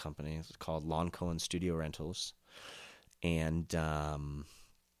backline company. It's called Lon Cohen Studio Rentals. And I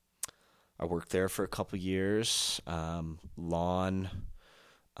worked there for a couple years. Lon,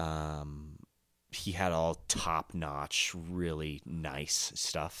 he had all top-notch, really nice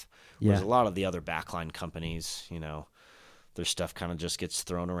stuff. Whereas a lot of the other backline companies, their stuff kind of just gets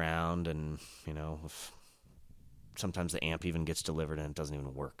thrown around, and sometimes the amp even gets delivered and it doesn't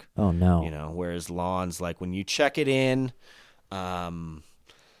even work. Oh no! Whereas Lon's, like, when you check it in,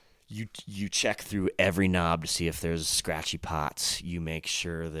 you check through every knob to see if there's scratchy pots. You make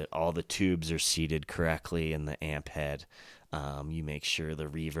sure that all the tubes are seated correctly in the amp head. You make sure the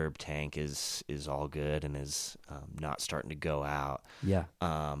reverb tank is all good and is not starting to go out. Yeah.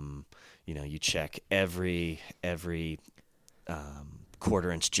 You check every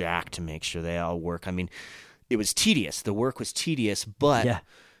 1/4-inch jack to make sure they all work. I mean, it was tedious. The work was tedious, but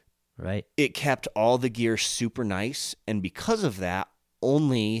right. It kept all the gear super nice, and because of that,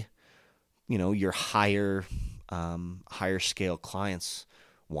 only your higher scale clients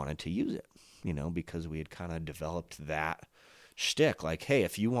wanted to use it. Because we had kind of developed that shtick. Like, hey,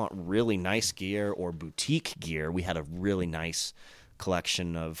 if you want really nice gear or boutique gear, we had a really nice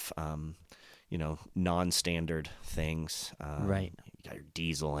collection of, non-standard things. Right. You got your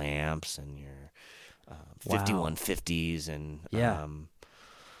diesel amps and your 5150s and, and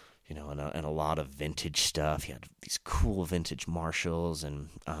a lot of vintage stuff. You had these cool vintage Marshalls and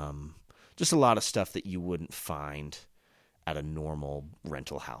just a lot of stuff that you wouldn't find at a normal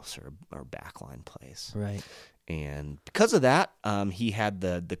rental house or backline place. Right. And because of that, he had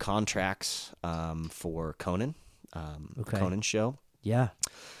the contracts for Conan, Conan show. Yeah.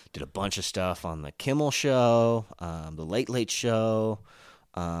 Did a bunch of stuff on the Kimmel show, the Late Late show,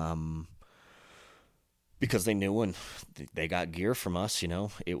 because they knew when they got gear from us,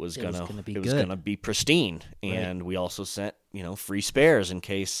 it was gonna be pristine. And we also sent, free spares in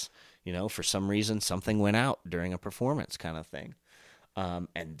case, for some reason something went out during a performance kind of thing.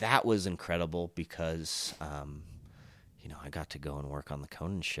 And that was incredible because, I got to go and work on the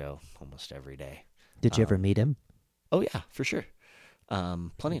Conan show almost every day. Did you ever meet him? Oh yeah, for sure.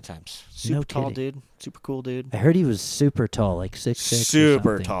 Plenty of times. Super tall dude, super cool dude. I heard he was super tall, like 6'6".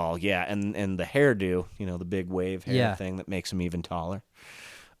 Super tall, yeah. And the hairdo, the big wave hair thing that makes him even taller.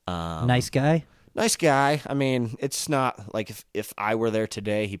 Nice guy? Nice guy. I mean, it's not like if I were there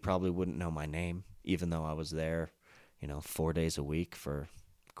today, he probably wouldn't know my name, even though I was there, 4 days a week for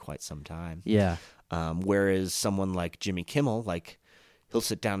quite some time. Yeah. Whereas someone like Jimmy Kimmel, like, he'll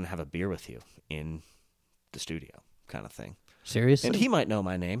sit down and have a beer with you in the studio kind of thing. Seriously? And he might know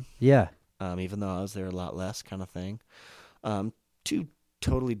my name. Yeah. Even though I was there a lot less kind of thing. two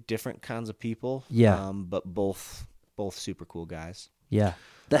totally different kinds of people. Yeah. But both super cool guys. Yeah.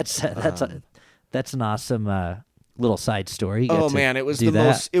 That's an awesome little side story. You get Oh to man, it was do the that.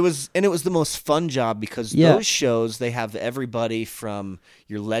 most. It was the most fun job because Yeah. those shows, they have everybody from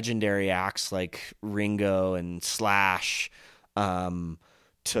your legendary acts like Ringo and Slash, to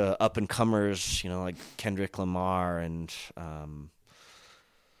up and comers, like Kendrick Lamar and I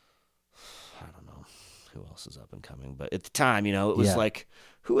don't know who else is up and coming. But at the time, it was Yeah. like,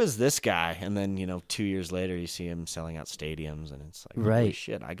 who is this guy? And then 2 years later, you see him selling out stadiums, and it's like, holy Right.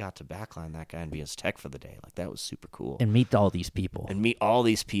 shit, I got to backline that guy and be his tech for the day. Like, that was super cool. And meet all these people. And meet all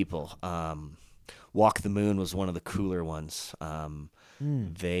these people. Walk the Moon was one of the cooler ones.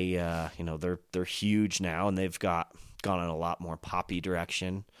 They, they're huge now, and they've gone in a lot more poppy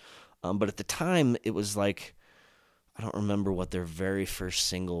direction. But at the time, it was like, I don't remember what their very first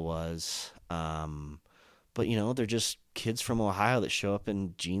single was. But they're just kids from Ohio that show up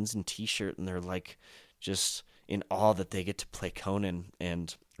in jeans and t-shirt, and they're like just in awe that they get to play Conan.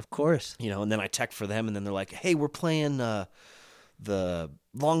 And Of course. and then I tech for them, and then they're like, hey, we're playing the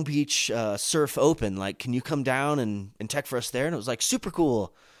Long Beach Surf Open. Like, can you come down and tech for us there? And it was like super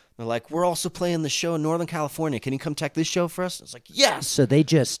cool. They're like, we're also playing the show in Northern California. Can you come tech this show for us? And it's like, yes. So they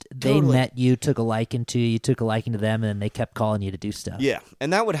Totally. met you, took a liking to you, took a liking to them, and then they kept calling you to do stuff. Yeah,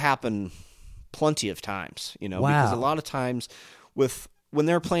 and that would happen plenty of times, because Wow. a lot of times when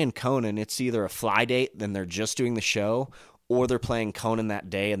they're playing Conan, it's either a fly date, then they're just doing the show, or they're playing Conan that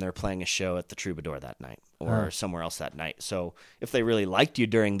day and they're playing a show at the Troubadour that night or somewhere else that night. So if they really liked you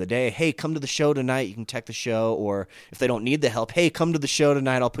during the day, hey, come to the show tonight, you can tech the show. Or if they don't need the help, hey, come to the show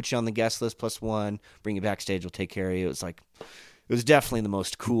tonight, I'll put you on the guest list +1, bring you backstage, we'll take care of you. It was definitely the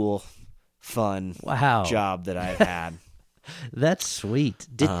most cool, fun Wow. job that I've had. That's sweet.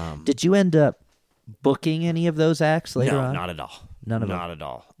 Did you end up booking any of those acts later No, on? not at all. None of them? Not at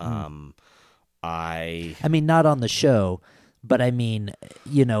all. I mean, not on the show, but I mean,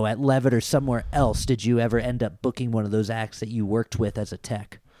 at Levitt or somewhere else, did you ever end up booking one of those acts that you worked with as a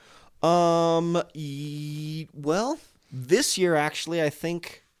tech? Well, this year actually, I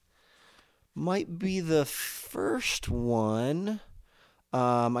think might be the first one.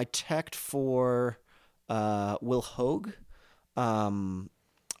 I teched for Will Hogue on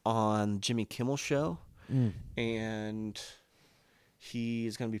Jimmy Kimmel Show, and he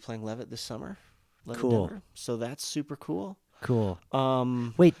is going to be playing Levitt this summer. Levitt Cool. Denver. So that's super cool. Cool.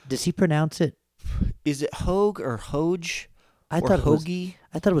 Wait, does he pronounce it? Is it Hogue or Hoge? I or thought it was. Hoagie?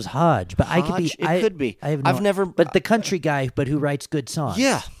 I thought it was Hodge, but I could be. Hodge? It could be. I have I've never. But the country guy, but who writes good songs?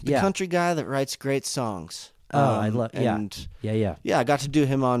 Yeah, the yeah. country guy that writes great songs. Oh, I love. Yeah. And Yeah. yeah, I got to do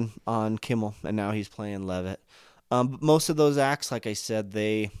him on Kimmel, and now he's playing Levitt. But most of those acts, like I said,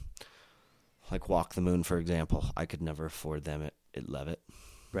 they like Walk the Moon, for example. I could never afford them at Levitt,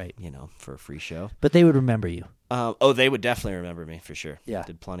 Right. for a free show. But they would remember you. They would definitely remember me for sure. Yeah.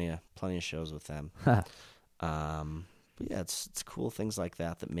 Did plenty of shows with them. But yeah, it's cool things like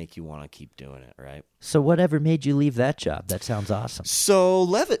that make you want to keep doing it, right? So whatever made you leave that job? That sounds awesome. So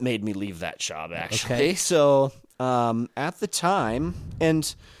Levitt made me leave that job, actually. Okay. So at the time,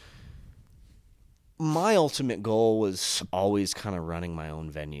 and my ultimate goal was always kind of running my own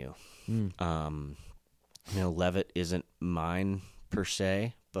venue. Levitt isn't mine per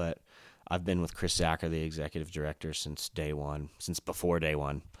se, but I've been with Chris Zacher, the executive director, since before day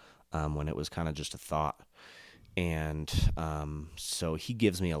one, when it was kind of just a thought. And so he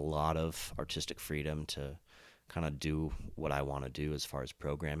gives me a lot of artistic freedom to kind of do what I want to do as far as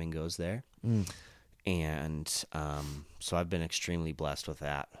programming goes there. And so I've been extremely blessed with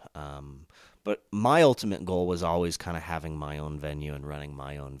that. But my ultimate goal was always kind of having my own venue and running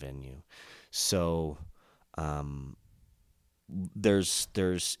my own venue. So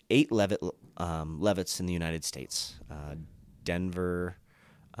there's 8 Levitts in the United States. Denver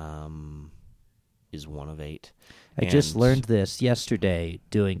is one of 8. I just learned this yesterday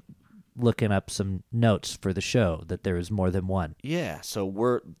looking up some notes for the show that there is more than one. Yeah,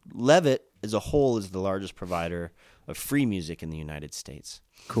 so Levitt as a whole is the largest provider of free music in the United States.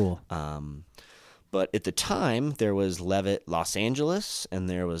 Cool. But at the time, there was Levitt Los Angeles and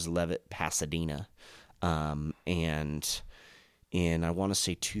there was Levitt Pasadena. And in, I want to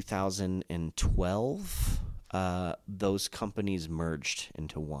say 2012, those companies merged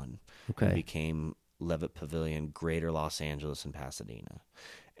into one. Okay. And became Levitt Pavilion, Greater Los Angeles and Pasadena.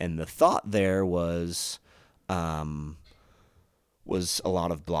 And the thought there was a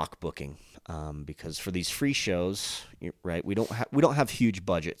lot of block booking, because for these free shows, right, we don't have huge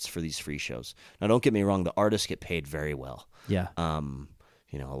budgets for these free shows. Now, don't get me wrong, the artists get paid very well. Yeah. A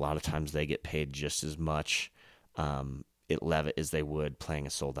lot of times they get paid just as much, at Levitt as they would playing a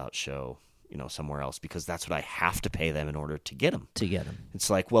sold-out show, somewhere else, because that's what I have to pay them in order to get them. It's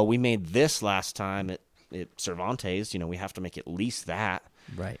like, well, we made this last time at Cervantes, we have to make at least that.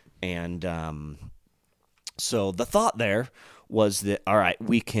 Right. And so the thought there was that, all right,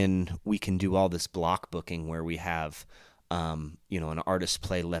 we can do all this block booking where we have an artist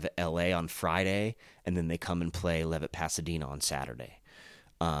play Levitt LA on Friday, and then they come and play Levitt Pasadena on Saturday.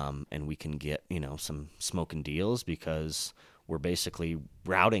 And we can get, some smoking deals because we're basically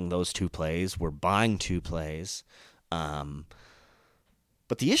routing those two plays. We're buying two plays. But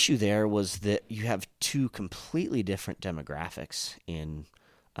the issue there was that you have two completely different demographics in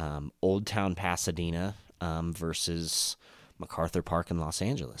Old Town Pasadena versus MacArthur Park in Los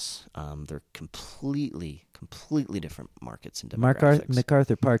Angeles. They're completely different markets and demographics.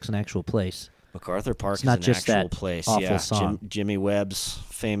 MacArthur Park's an actual place. MacArthur Park is not an just actual that place. awful Yeah, song. Jimmy Webb's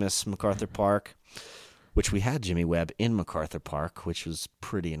famous MacArthur Park, which we had Jimmy Webb in MacArthur Park, which was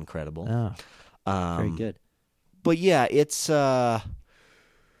pretty incredible. Oh, very good. But yeah, it's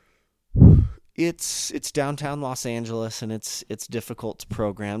downtown Los Angeles, and it's difficult to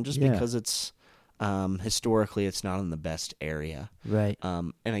program just because it's historically it's not in the best area. Right.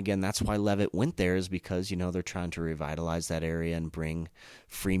 And again, that's why Levitt went there, is because they're trying to revitalize that area and bring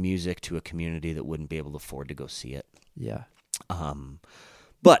free music to a community that wouldn't be able to afford to go see it. Yeah.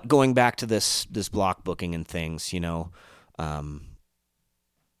 But going back to this block booking and things, a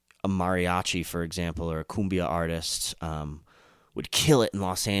mariachi, for example, or a cumbia artist would kill it in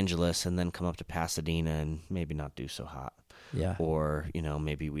Los Angeles and then come up to Pasadena and maybe not do so hot. Yeah. Or,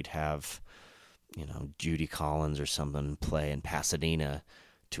 maybe we'd have, Judy Collins or something play in Pasadena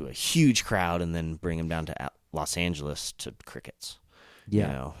to a huge crowd and then bring them down to Los Angeles to crickets.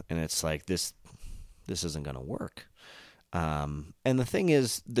 Yeah. And it's like, this isn't going to work. And the thing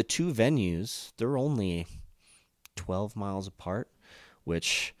is, the two venues, they're only 12 miles apart,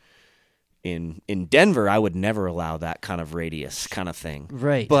 which in Denver, I would never allow that kind of radius kind of thing.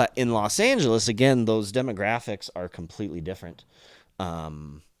 Right. But in Los Angeles, again, those demographics are completely different.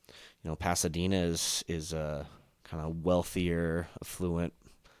 Pasadena is a kind of wealthier, affluent,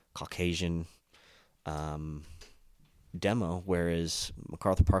 Caucasian demo, whereas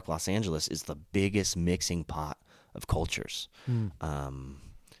MacArthur Park, Los Angeles is the biggest mixing pot of cultures.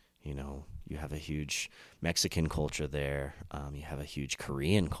 You have a huge Mexican culture there. You have a huge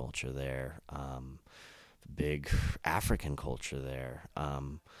Korean culture there. Big African culture there.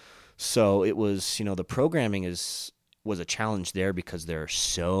 So it was, the programming was a challenge there because there are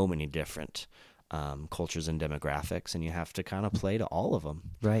so many different cultures and demographics, and you have to kind of play to all of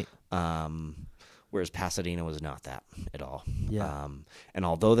them. Right. Whereas Pasadena was not that at all. Yeah. And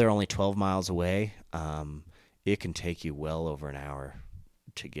although they're only 12 miles away, it can take you well over an hour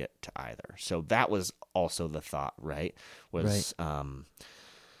to get to either. So that was also the thought, right? Was,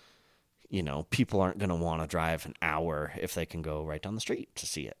 people aren't going to want to drive an hour if they can go right down the street to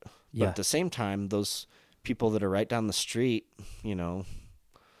see it. Yeah. But at the same time, those people that are right down the street,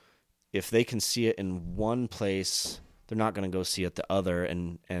 if they can see it in one place, they're not going to go see it the other.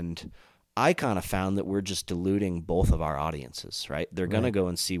 And I kind of found that we're just diluting both of our audiences, right? They're going to go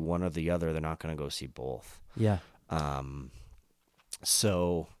and see one or the other. They're not going to go see both. Yeah.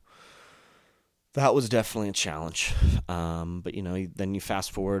 So that was definitely a challenge. But, then you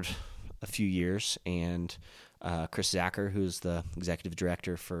fast forward a few years, and Chris Zacher, who's the executive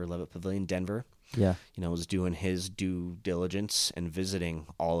director for Levitt Pavilion Denver, was doing his due diligence and visiting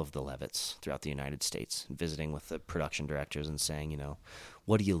all of the Levitts throughout the United States, visiting with the production directors and saying,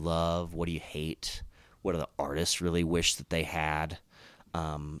 what do you love? What do you hate? What do the artists really wish that they had?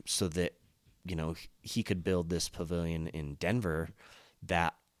 So that, he could build this pavilion in Denver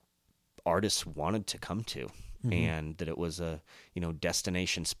that artists wanted to come to. And that it was a,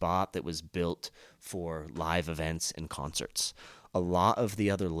 destination spot that was built for live events and concerts. A lot of the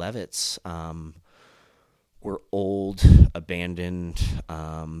other Levitts were old, abandoned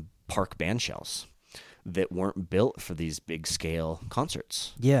park band shells that weren't built for these big scale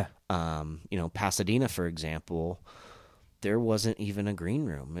concerts. Yeah. Pasadena, for example, there wasn't even a green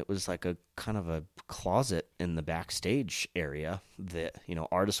room. It was like a kind of a closet in the backstage area that,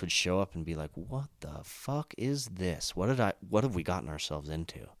 artists would show up and be like, what the fuck is this? What have we gotten ourselves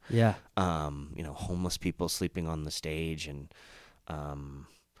into? Yeah. Homeless people sleeping on the stage, and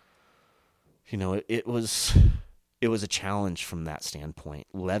it was a challenge from that standpoint.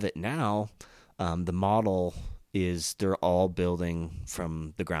 Levitt now, the model is they're all building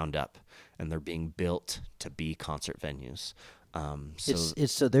from the ground up, and they're being built to be concert venues.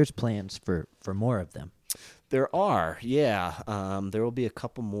 So there's plans for more of them. There are, yeah. There will be a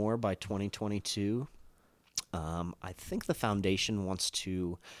couple more by 2022. I think the foundation wants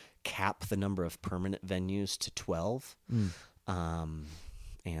to cap the number of permanent venues to 12. And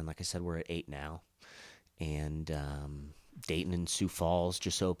like I said, we're at 8 now. And Dayton and Sioux Falls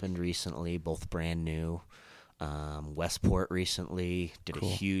just opened recently, both brand new. Westport recently did a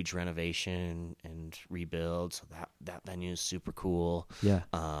huge renovation and rebuild, so that venue is super cool. Yeah.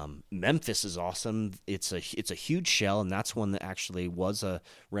 Memphis is awesome. It's a huge shell, and that's one that actually was a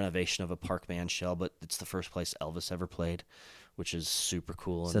renovation of a park band shell, but it's the first place Elvis ever played, which is super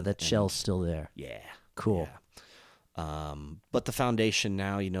cool. So that shell's still there. Yeah. Cool. Yeah. But the foundation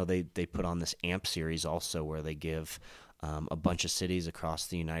now, they put on this AMP series also, where they give a bunch of cities across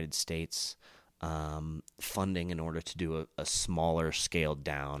the United States funding in order to do a smaller, scaled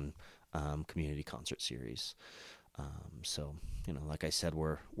down community concert series. So, like I said,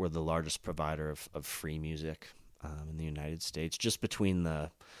 we're the largest provider of free music in the United States. Just between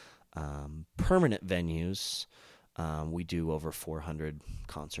the permanent venues, we do over 400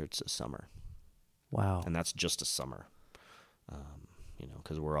 concerts a summer. Wow. And that's just a summer,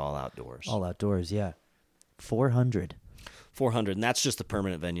 because we're all outdoors. All outdoors, yeah. 400. 400, and that's just the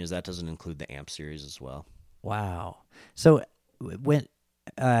permanent venues. That doesn't include the AMP series as well. Wow. So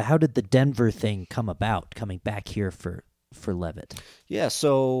how did the Denver thing come about, coming back here for Levitt? Yeah,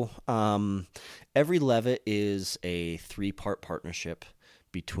 so every Levitt is a 3-part partnership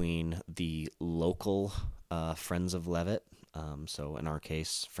between the local Friends of Levitt, so in our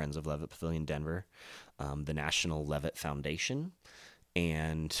case, Friends of Levitt Pavilion Denver, the National Levitt Foundation,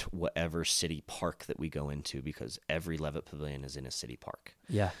 and whatever city park that we go into, because every Levitt Pavilion is in a city park.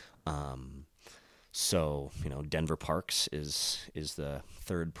 Yeah. So, Denver Parks is the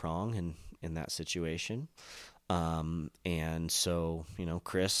third prong in that situation. And so,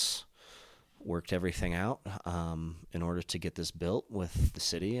 Chris worked everything out in order to get this built with the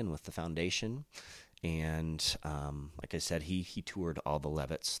city and with the foundation. And like I said, he toured all the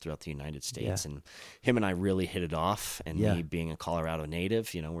Levitts throughout the United States, and him and I really hit it off. And me being a Colorado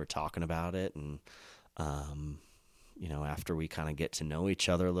native, we're talking about it. And, after we kind of get to know each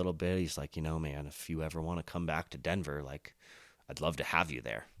other a little bit, he's like, man, if you ever want to come back to Denver, like, I'd love to have you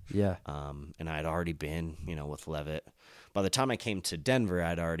there. Yeah. And I'd already been, with Levitt. By the time I came to Denver,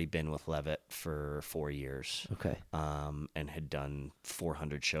 I'd already been with Levitt for 4 years. Okay. And had done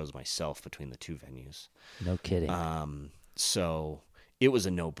 400 shows myself between the two venues. No kidding. So it was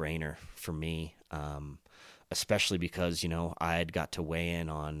a no-brainer for me, especially because, I had got to weigh in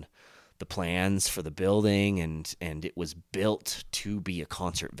on the plans for the building, and it was built to be a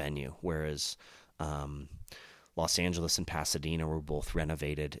concert venue, whereas Los Angeles and Pasadena were both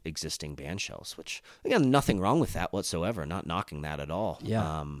renovated existing band shells, which, again, nothing wrong with that whatsoever, not knocking that at all.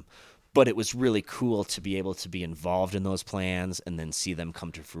 Yeah. But it was really cool to be able to be involved in those plans and then see them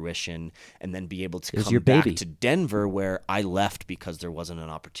come to fruition, and then be able to come back to Denver, where I left because there wasn't an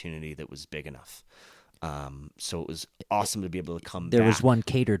opportunity that was big enough. So it was awesome to be able to come back. There was one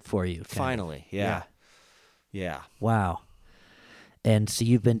catered for you. Finally, yeah. Wow. And so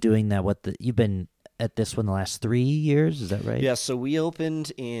you've been doing that, you've been at this one the last 3 years, is that right? Yeah, so we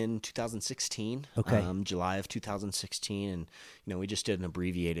opened in 2016, okay. July of 2016, and we just did an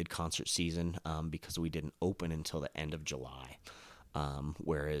abbreviated concert season because we didn't open until the end of July,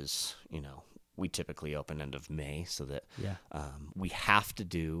 whereas we typically open end of May, so that we have to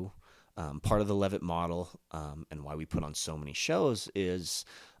do part of the Levitt model, and why we put on so many shows is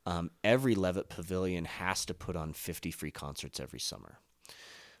every Levitt Pavilion has to put on 50 free concerts every summer.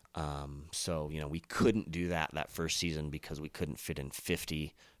 So, we couldn't do that first season because we couldn't fit in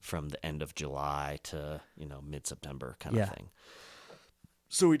 50 from the end of July to, mid-September kind of thing.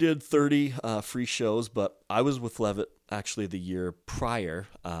 So we did 30 free shows, but I was with Levitt actually the year prior.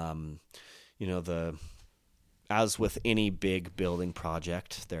 As with any big building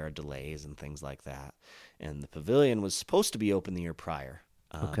project, there are delays and things like that. And the pavilion was supposed to be open the year prior.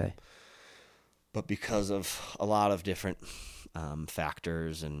 Okay. But because of a lot of different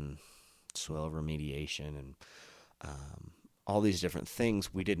factors and soil remediation and all these different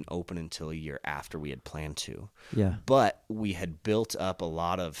things, we didn't open until a year after we had planned to. Yeah. But we had built up a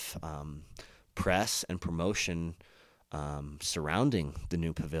lot of press and promotion surrounding the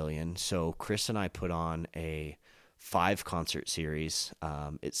new pavilion. So Chris and I put on a 5-concert series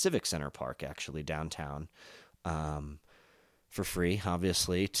at Civic Center Park, actually downtown, for free,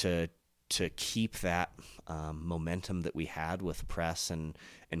 obviously, to keep that momentum that we had with press and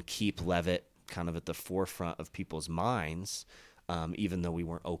keep Levitt kind of at the forefront of people's minds, even though we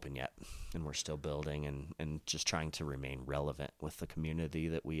weren't open yet, and we're still building and just trying to remain relevant with the community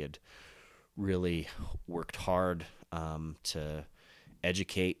that we had really worked hard to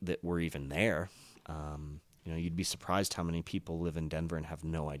educate that we're even there. you'd be surprised how many people live in Denver and have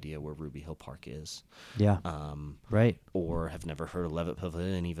no idea where Ruby Hill Park is. Yeah. Right. Or have never heard of Levitt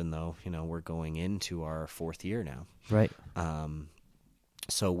Pavilion, even though, we're going into our 4th year now. Right.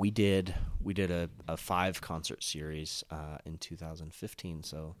 So we did a 5-concert series in 2015.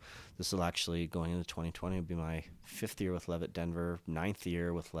 So this will actually, going into 2020, will be my 5th year with Levitt Denver, 9th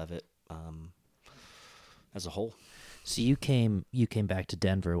year with Levitt as a whole. So you came back to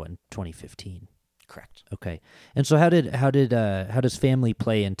Denver in 2015. Correct. Okay. And so how does family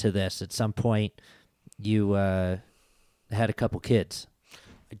play into this? At some point, you had a couple kids.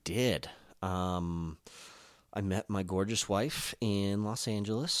 I did. I met my gorgeous wife in Los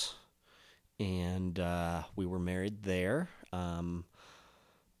Angeles, and we were married there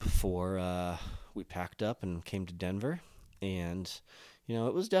before we packed up and came to Denver. And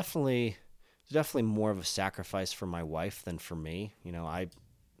it was definitely more of a sacrifice for my wife than for me. I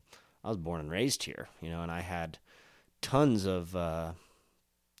was born and raised here, and I had tons of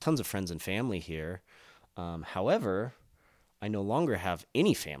friends and family here. However, I no longer have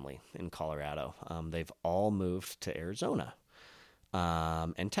any family in Colorado. They've all moved to Arizona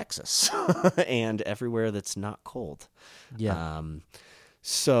and Texas and everywhere that's not cold. Yeah.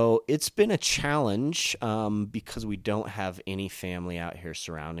 So it's been a challenge because we don't have any family out here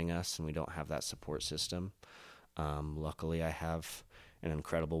surrounding us, and we don't have that support system. Luckily, I have an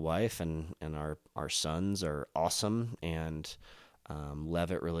incredible wife, and our sons are awesome, and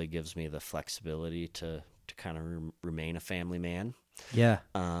Levitt really gives me the flexibility to kind of remain a family man. Yeah.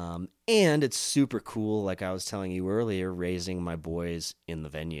 And it's super cool, like I was telling you earlier, raising my boys in the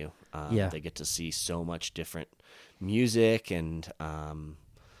venue. They get to see so much different music, and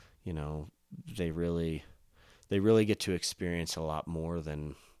they really get to experience a lot more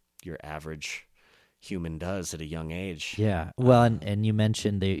than your average human does at a young age. Yeah. Well, and you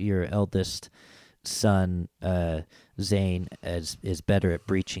mentioned that your eldest son, Zane, is better at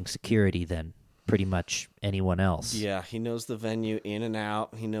breaching security than pretty much anyone else. Yeah, he knows the venue in and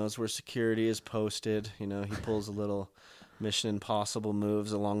out. He knows where security is posted. He pulls a little Mission Impossible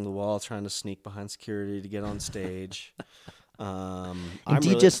moves along the wall, trying to sneak behind security to get on stage. Do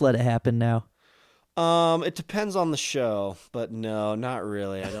you just let it happen now? It depends on the show, but no, not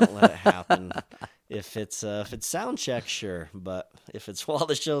really. I don't let it happen. If it's sound check, sure, but if it's while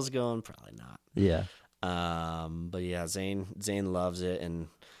the show's going, probably not. Yeah. But yeah, Zane loves it, and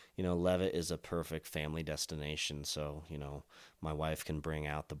Levitt is a perfect family destination. So my wife can bring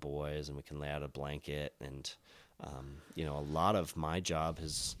out the boys, and we can lay out a blanket, and a lot of my job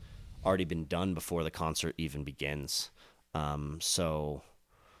has already been done before the concert even begins. So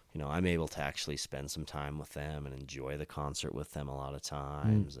I'm able to actually spend some time with them and enjoy the concert with them a lot of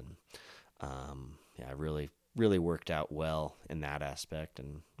times, and it really worked out well in that aspect,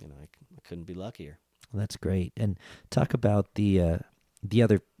 and I couldn't be luckier. Well, that's great. And talk about the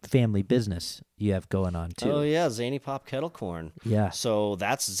other family business you have going on too. Oh yeah, Zany Pop Kettle Corn. Yeah. So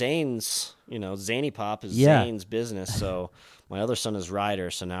that's Zane's. Zany Pop is Zane's business. So my other son is Ryder.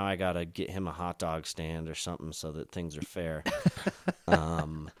 So now I gotta get him a hot dog stand or something so that things are fair.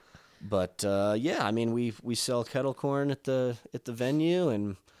 But we sell kettle corn at the venue,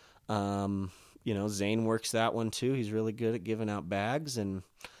 and Zane works that one too. He's really good at giving out bags, and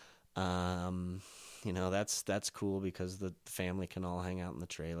that's cool because the family can all hang out in the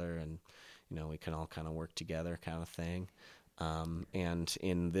trailer, and we can all kind of work together, kind of thing. And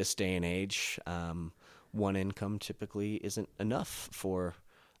in this day and age, one income typically isn't enough for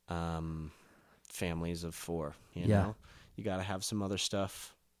families of 4. You know, you got to have some other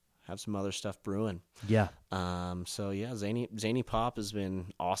stuff. Have some other stuff brewing. Yeah. Zany Pop has been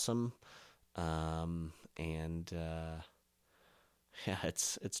awesome.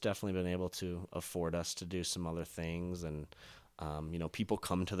 It's definitely been able to afford us to do some other things, and people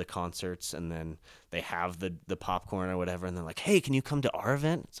come to the concerts and then they have the popcorn or whatever, and they're like, "Hey, can you come to our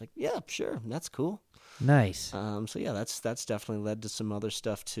event?" It's like, "Yeah, sure, that's cool." Nice. That's definitely led to some other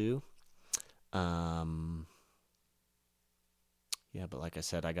stuff too. But like I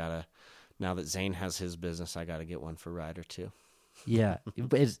said, now that Zane has his business, I gotta get one for Ryder too. Yeah,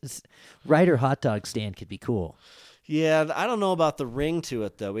 Ryder hot dog stand could be cool. Yeah, I don't know about the ring to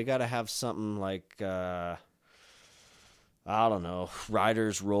it though. We gotta have something like I don't know,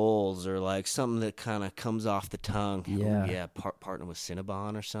 Ryder's rolls, or like something that kind of comes off the tongue. Yeah, partner with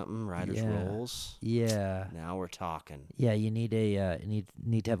Cinnabon or something. Ryder's rolls. Yeah. Now we're talking. Yeah, you need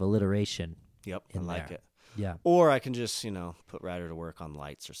need to have alliteration. Yep, I like it. Yeah. Or I can just, put Ryder to work on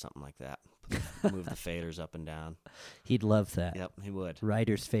lights or something like that. Move the faders up and down. He'd love that. Yep, he would.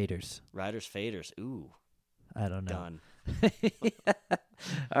 Ryder's faders. Ryder's faders. Ooh. I don't know. Done.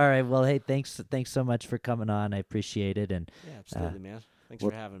 All right. Well, hey, thanks so much for coming on. I appreciate it. And Yeah, absolutely, man. Thanks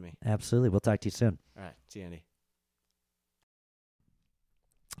for having me. Absolutely. We'll talk to you soon. All right. See you, Andy.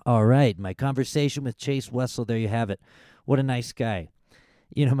 All right. My conversation with Chase Wessel. There you have it. What a nice guy.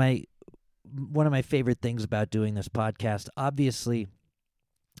 You know, one of my favorite things about doing this podcast, obviously,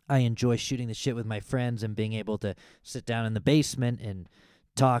 I enjoy shooting the shit with my friends and being able to sit down in the basement and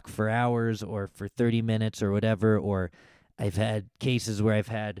talk for hours or for 30 minutes or whatever. Or I've had cases where I've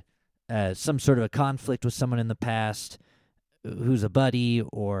had some sort of a conflict with someone in the past who's a buddy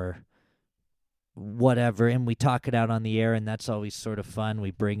or whatever, and we talk it out on the air, and that's always sort of fun. We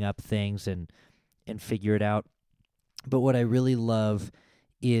bring up things and figure it out. But what I really love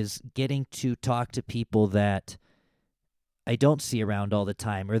is getting to talk to people that I don't see around all the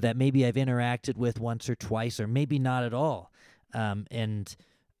time, or that maybe I've interacted with once or twice, or maybe not at all. And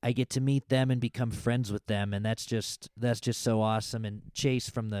I get to meet them and become friends with them, and that's just so awesome. And Chase,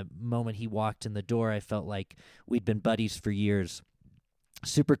 from the moment he walked in the door, I felt like we'd been buddies for years.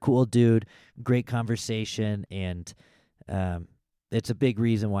 Super cool dude, great conversation, and it's a big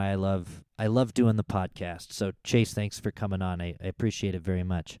reason why I love doing the podcast. So Chase, thanks for coming on. I appreciate it very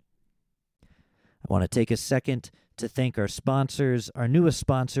much. I want to take a second to thank our sponsors. Our newest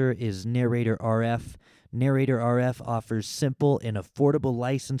sponsor is Narrator RF. Narrator RF offers simple and affordable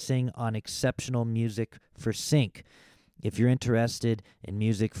licensing on exceptional music for sync. If you're interested in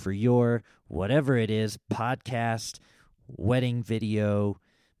music for your, whatever it is, podcast, wedding video,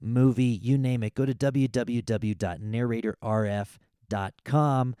 movie, you name it, go to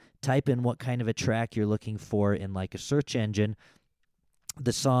www.narratorrf.com. Type in what kind of a track you're looking for in like a search engine.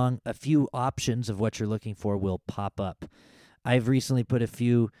 The song, a few options of what you're looking for will pop up. I've recently put a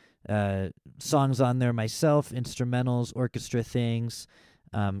few songs on there myself, instrumentals, orchestra things,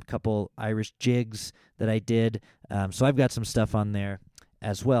 a couple Irish jigs that I did. So I've got some stuff on there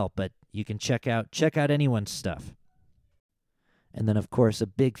as well, but you can check out anyone's stuff. And then, of course, a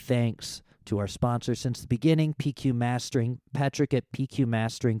big thanks to our sponsor since the beginning, PQ Mastering. Patrick at PQ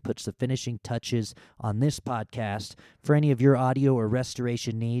Mastering puts the finishing touches on this podcast. For any of your audio or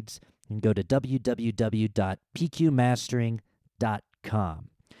restoration needs, you can go to www.pqmastering.com.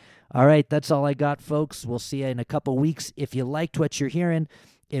 All right, that's all I got, folks. We'll see you in a couple weeks. If you liked what you're hearing,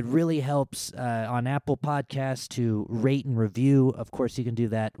 it really helps on Apple Podcasts to rate and review. Of course, you can do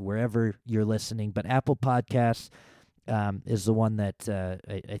that wherever you're listening, but Apple Podcasts is the one that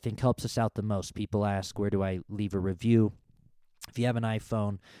I think helps us out the most. People ask, where do I leave a review? If you have an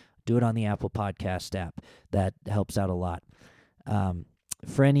iPhone, do it on the Apple Podcast app. That helps out a lot.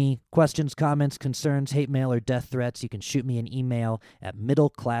 For any questions, comments, concerns, hate mail, or death threats, you can shoot me an email at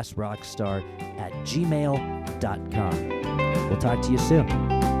middleclassrockstar@gmail.com. We'll talk to you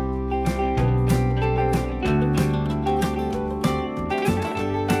soon.